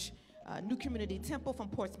church, New Community Temple from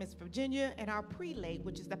Portsmouth, Virginia, and our prelate,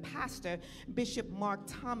 which is the pastor, Bishop Mark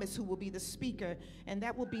Thomas, who will be the speaker, and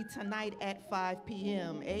that will be tonight at 5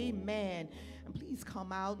 p.m. Amen. And please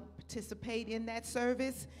come out, participate in that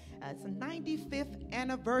service. It's the 95th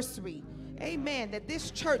anniversary, amen, that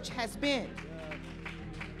this church has been.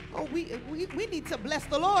 Oh, we need to bless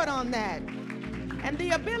the Lord on that. And the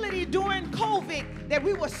ability during COVID that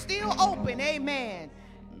we were still open, amen.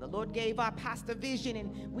 The Lord gave our pastor vision,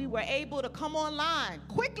 and we were able to come online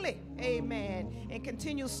quickly, amen, and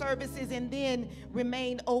continue services and then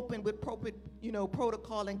remain open with appropriate,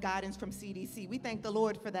 protocol and guidance from CDC. We thank the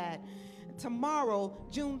Lord for that. Tomorrow,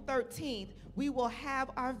 June 13th, we will have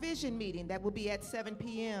our vision meeting. That will be at 7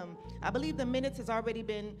 p.m. I believe the minutes has already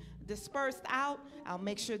been dispersed out. I'll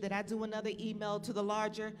make sure that I do another email to the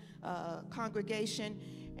larger congregation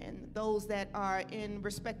and those that are in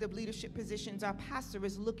respective leadership positions. Our pastor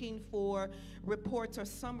is looking for reports or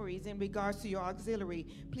summaries in regards to your auxiliary.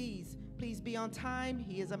 Please be on time.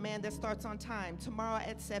 He is a man that starts on time. Tomorrow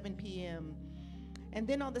at 7 p.m. And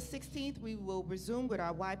then on the 16th, we will resume with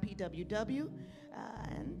our YPWW.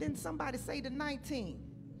 And then somebody say the 19th.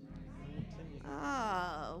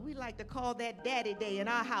 We like to call that Daddy Day in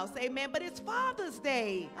our house, amen. But it's Father's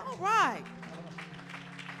Day. All right.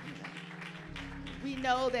 We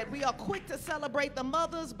know that we are quick to celebrate the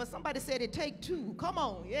mothers, but somebody said it take two. Come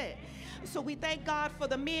on, yeah. So we thank God for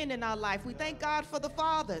the men in our life. We thank God for the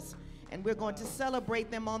fathers. And we're going to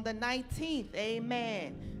celebrate them on the 19th.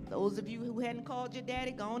 Amen. Those of you who hadn't called your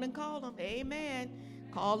daddy, go on and call him. Amen.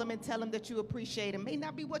 Call him and tell him that you appreciate him. May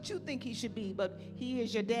not be what you think he should be, but he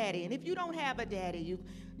is your daddy. And if you don't have a daddy,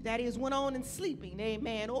 daddy has went on and sleeping.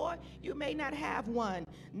 Amen. Or you may not have one.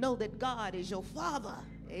 Know that God is your father.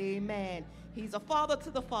 Amen. He's a father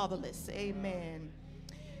to the fatherless. Amen.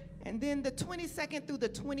 And then the 22nd through the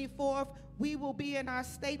 24th, we will be in our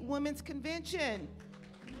state women's convention.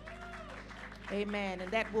 Amen.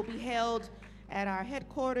 And that will be held at our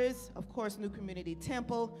headquarters, of course, New Community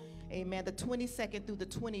Temple. Amen. The 22nd through the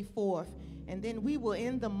 24th. And then we will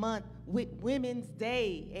end the month with Women's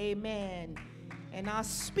Day. Amen. And our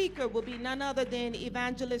speaker will be none other than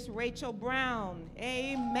Evangelist Rachel Brown.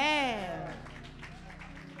 Amen.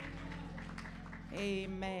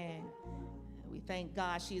 Amen. We thank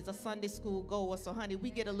God. She is a Sunday school goer. So, honey, we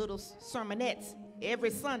get a little sermonettes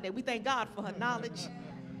every Sunday. We thank God for her knowledge.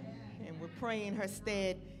 And we're praying her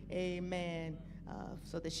stead. Amen.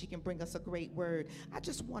 So that she can bring us a great word. I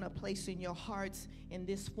just want to place in your hearts in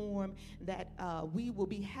this form that we will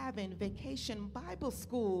be having Vacation Bible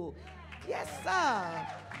School. Yes, sir.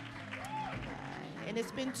 And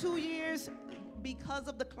it's been 2 years because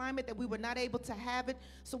of the climate that we were not able to have it.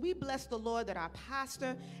 So we bless the Lord that our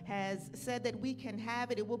pastor has said that we can have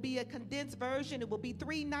it. It will be a condensed version. It will be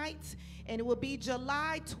 3 nights, and it will be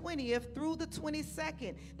July 20th through the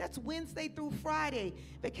 22nd. That's Wednesday through Friday.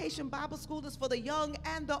 Vacation Bible School is for the young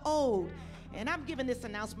and the old. And I'm giving this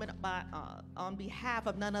announcement on behalf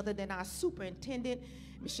of none other than our superintendent,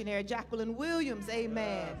 Missionary Jacqueline Williams.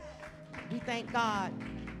 Amen. We thank God.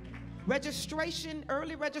 Registration,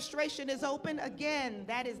 early registration is open. Again,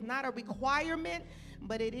 that is not a requirement,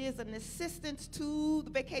 but it is an assistance to the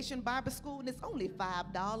Vacation Bible School, and it's only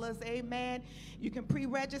 $5. Amen. You can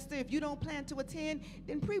pre-register. If you don't plan to attend,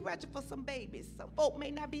 then pre-register for some babies. Some folk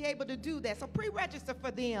may not be able to do that, so pre-register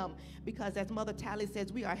for them, because as Mother Tally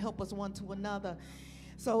says, we are helpers one to another.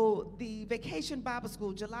 So the Vacation Bible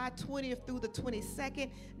School, July 20th through the 22nd,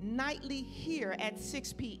 nightly here at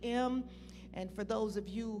 6 p.m. And for those of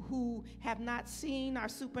you who have not seen our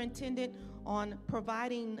superintendent on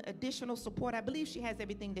providing additional support, I believe she has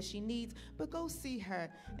everything that she needs, but go see her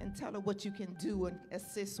and tell her what you can do and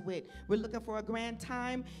assist with. We're looking for a grand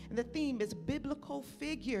time, and the theme is biblical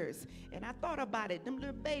figures. And I thought about it. Them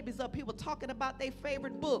little babies up here were talking about their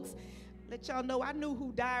favorite books. Let y'all know, I knew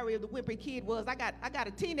who Diary of the Wimpy Kid was. I got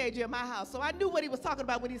a teenager in my house, so I knew what he was talking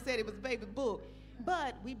about when he said it was a favorite book.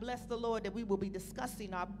 But we bless the Lord that we will be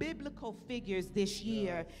discussing our biblical figures this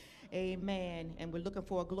year. Amen. And we're looking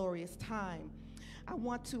for a glorious time. I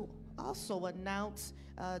want to also announce,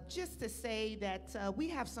 just to say that we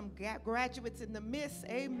have some graduates in the midst.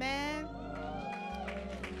 Amen.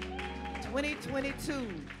 2022.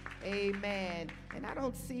 Amen. And I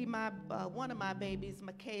don't see my one of my babies,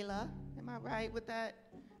 Michaela. Am I right with that?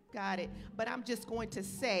 Got it. But I'm just going to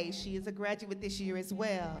say she is a graduate this year as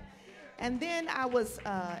well. And then I was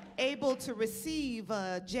able to receive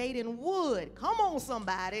Jaden Wood. Come on,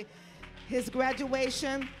 somebody. His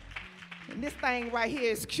graduation. And this thing right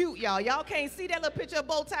here is cute, y'all. Y'all can't see that little picture of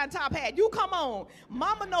bow tie and top hat. You come on.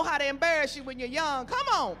 Mama know how to embarrass you when you're young. Come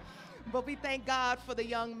on. But we thank God for the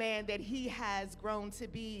young man that he has grown to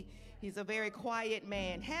be. He's a very quiet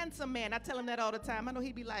man, handsome man. I tell him that all the time. I know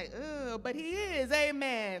he'd be like, ugh, but he is,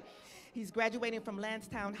 amen. He's graduating from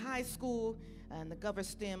Lansdowne High School and the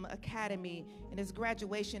GovSTEM Academy, and his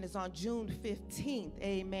graduation is on June 15th,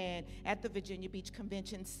 amen, at the Virginia Beach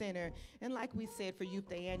Convention Center. And like we said for Youth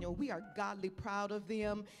Day Annual, we are godly proud of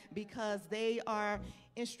them because they are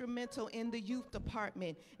instrumental in the youth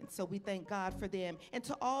department, and so we thank God for them. And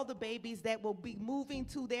to all the babies that will be moving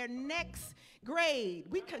to their next grade,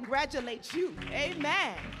 we congratulate you,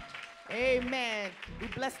 amen. Amen. We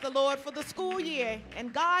bless the Lord for the school year,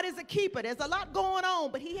 and God is a keeper. There's a lot going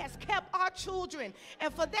on, but he has kept our children,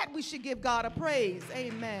 and for that we should give God a praise.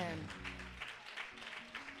 Amen.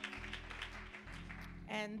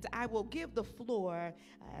 And I will give the floor,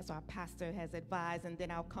 as our pastor has advised, and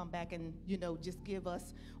then I'll come back and, just give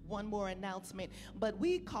us one more announcement. But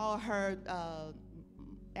we call her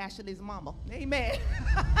Ashley's mama. Amen.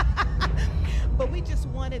 But we just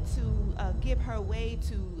wanted to give her way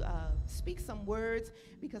to speak some words,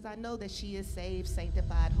 because I know that she is saved,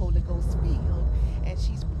 sanctified, Holy Ghost filled, and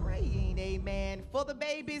she's praying, amen, for the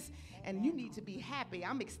babies, and you need to be happy.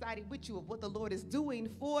 I'm excited with you of what the Lord is doing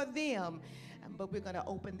for them. But we're going to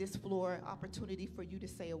open this floor opportunity for you to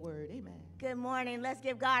say a word. Amen. Good morning. Let's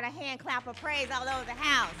give God a hand clap of praise all over the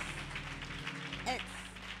house.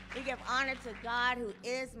 We give honor to God, who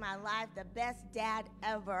is my life, the best dad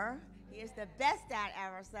ever. He is the best dad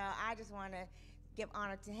ever. So I just want to give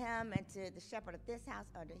honor to him and to the shepherd of this house,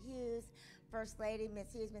 Elder Hughes, First Lady,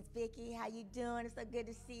 Miss Hughes, Miss Vicki. How you doing? It's so good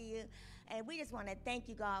to see you. And we just want to thank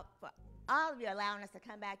you, God, for all of you allowing us to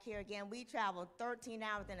come back here again. We traveled 13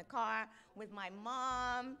 hours in a car with my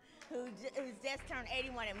mom, who's just turned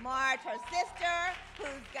 81 in March, her sister,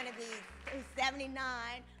 who's 79,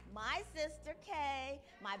 my sister Kay,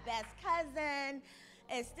 my best cousin,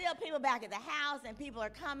 and still people back at the house, and people are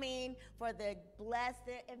coming for the blessed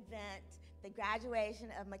event, the graduation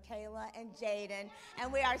of Michaela and Jaden,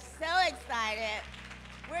 and we are so excited.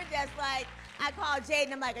 We're just like, I called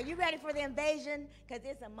Jaden, I'm like, are you ready for the invasion? Because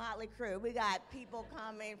it's a motley crew. We got people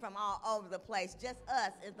coming from all over the place. Just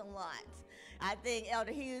us is a lot. I think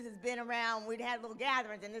Elder Hughes has been around. We'd had little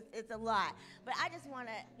gatherings, and it's a lot. But I just want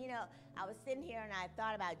to, I was sitting here, and I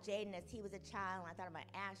thought about Jaden as he was a child, and I thought about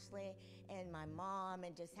Ashley and my mom,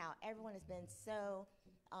 and just how everyone has been so,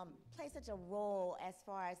 played such a role as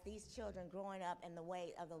far as these children growing up in the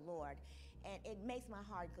way of the Lord. And it makes my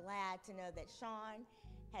heart glad to know that Sean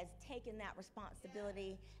has taken that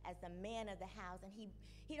responsibility as the man of the house, and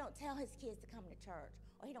he don't tell his kids to come to church,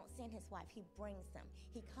 or he don't send his wife. He brings them.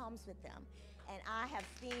 He comes with them. And I have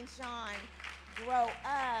seen Sean grow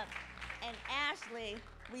up, and Ashley,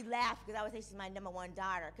 we laugh because I would say she's my number one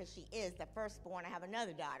daughter because she is the firstborn. I have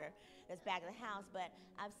another daughter that's back in the house, but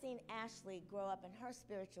I've seen Ashley grow up in her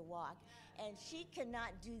spiritual walk, and she could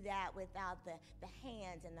not do that without the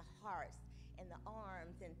hands and the hearts and the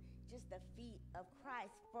arms and just the feet of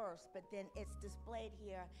Christ first, but then it's displayed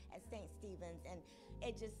here at St. Stephen's, and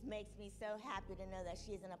it just makes me so happy to know that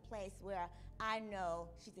she's in a place where I know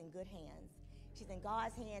she's in good hands. She's in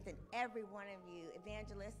God's hands, and every one of you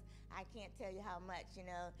evangelists, I can't tell you how much, you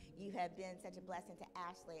know, you have been such a blessing to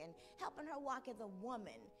Ashley and helping her walk as a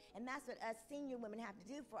woman. And that's what us senior women have to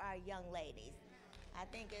do for our young ladies. I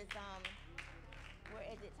think it's where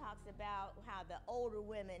it talks about how the older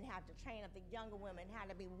women have to train up the younger women how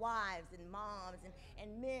to be wives and moms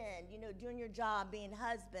and men, you know, doing your job, being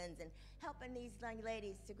husbands, and helping these young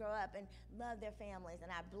ladies to grow up and love their families.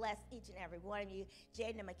 And I bless each and every one of you.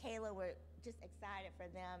 Jaden and Michaela, we're just excited for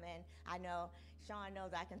them. And I know Sean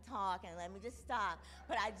knows I can talk, and let me just stop.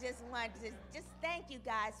 But I just want to just thank you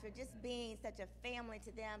guys for just being such a family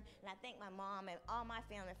to them. And I thank my mom and all my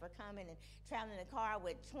family for coming and traveling in the car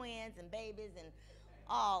with twins and babies and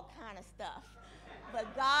all kind of stuff. But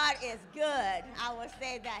God is good. I will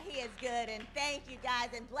say that he is good. And thank you guys,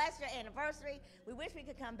 and bless your anniversary. We wish we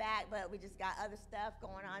could come back, but we just got other stuff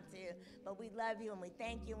going on too. But we love you and we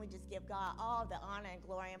thank you, and we just give God all the honor and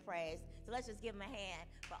glory and praise. So let's just give him a hand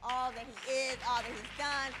for all that he is, all that he's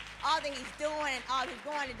done, all that he's doing, and all he's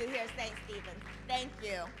going to do here at St. Stephen's. Thank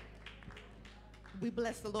you. We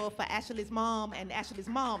bless the Lord for Ashley's mom and Ashley's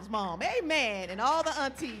mom's mom. Amen. And all the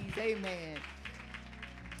aunties. Amen.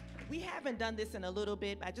 We haven't done this in a little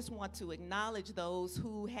bit. I just want to acknowledge those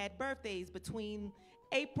who had birthdays between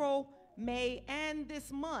April, May, and this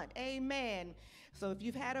month. Amen. So if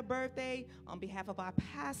you've had a birthday, on behalf of our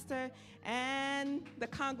pastor and the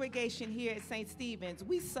congregation here at St. Stephen's,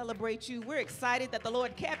 we celebrate you. We're excited that the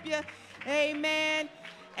Lord kept you. Amen.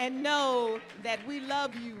 And know that we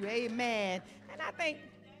love you. Amen. And I think,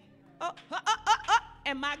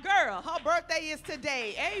 and my girl, her birthday is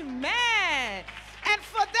today. Amen. And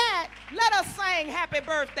for that, let us sing happy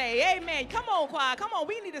birthday. Amen. Come on, choir. Come on.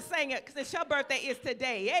 We need to sing it since your birthday is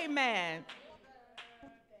today. Amen.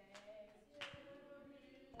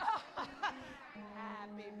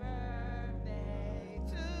 Happy birthday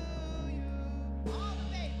to you. All the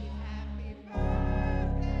babies, happy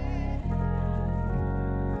birthday.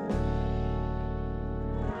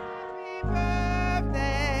 Happy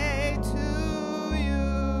birthday to you.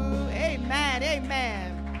 Amen. Amen.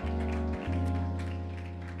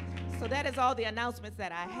 So that is all the announcements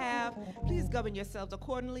that I have. Please govern yourselves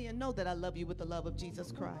accordingly and know that I love you with the love of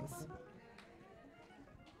Jesus Christ.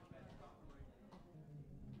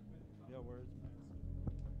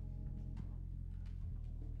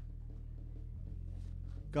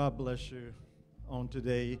 God bless you on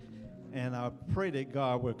today. And I pray that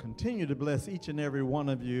God will continue to bless each and every one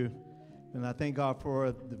of you. And I thank God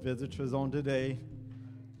for the visitors on today.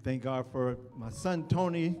 Thank God for my son,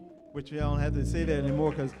 Tony, which I don't have to say that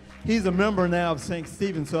anymore because he's a member now of St.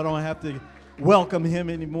 Stephen's, so I don't have to welcome him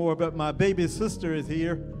anymore. But my baby sister is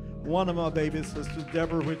here, one of my baby sisters,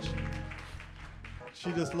 Deborah, which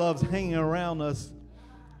she just loves hanging around us.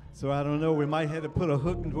 So I don't know, we might have to put a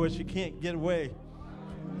hook in where she can't get away.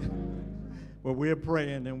 But we're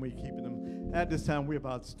praying and we're keeping them. At this time, we're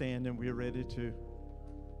about to stand and we're ready to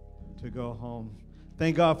go home.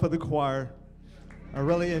 Thank God for the choir. I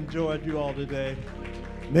really enjoyed you all today.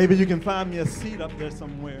 Maybe you can find me a seat up there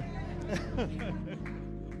somewhere.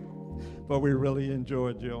 But we really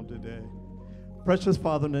enjoyed you on today. Precious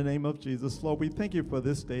Father, in the name of Jesus, Lord, we thank you for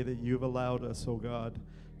this day that you've allowed us, oh God,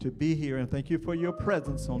 to be here. And thank you for your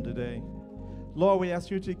presence on today. Lord, we ask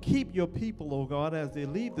you to keep your people, oh God, as they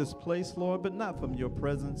leave this place, Lord, but not from your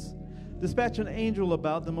presence. Dispatch an angel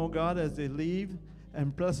about them, oh God, as they leave,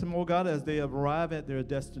 and bless them, oh God, as they arrive at their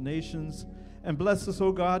destinations. And bless us,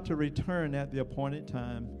 oh God, to return at the appointed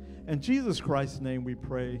time. In Jesus Christ's name we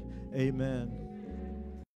pray, amen.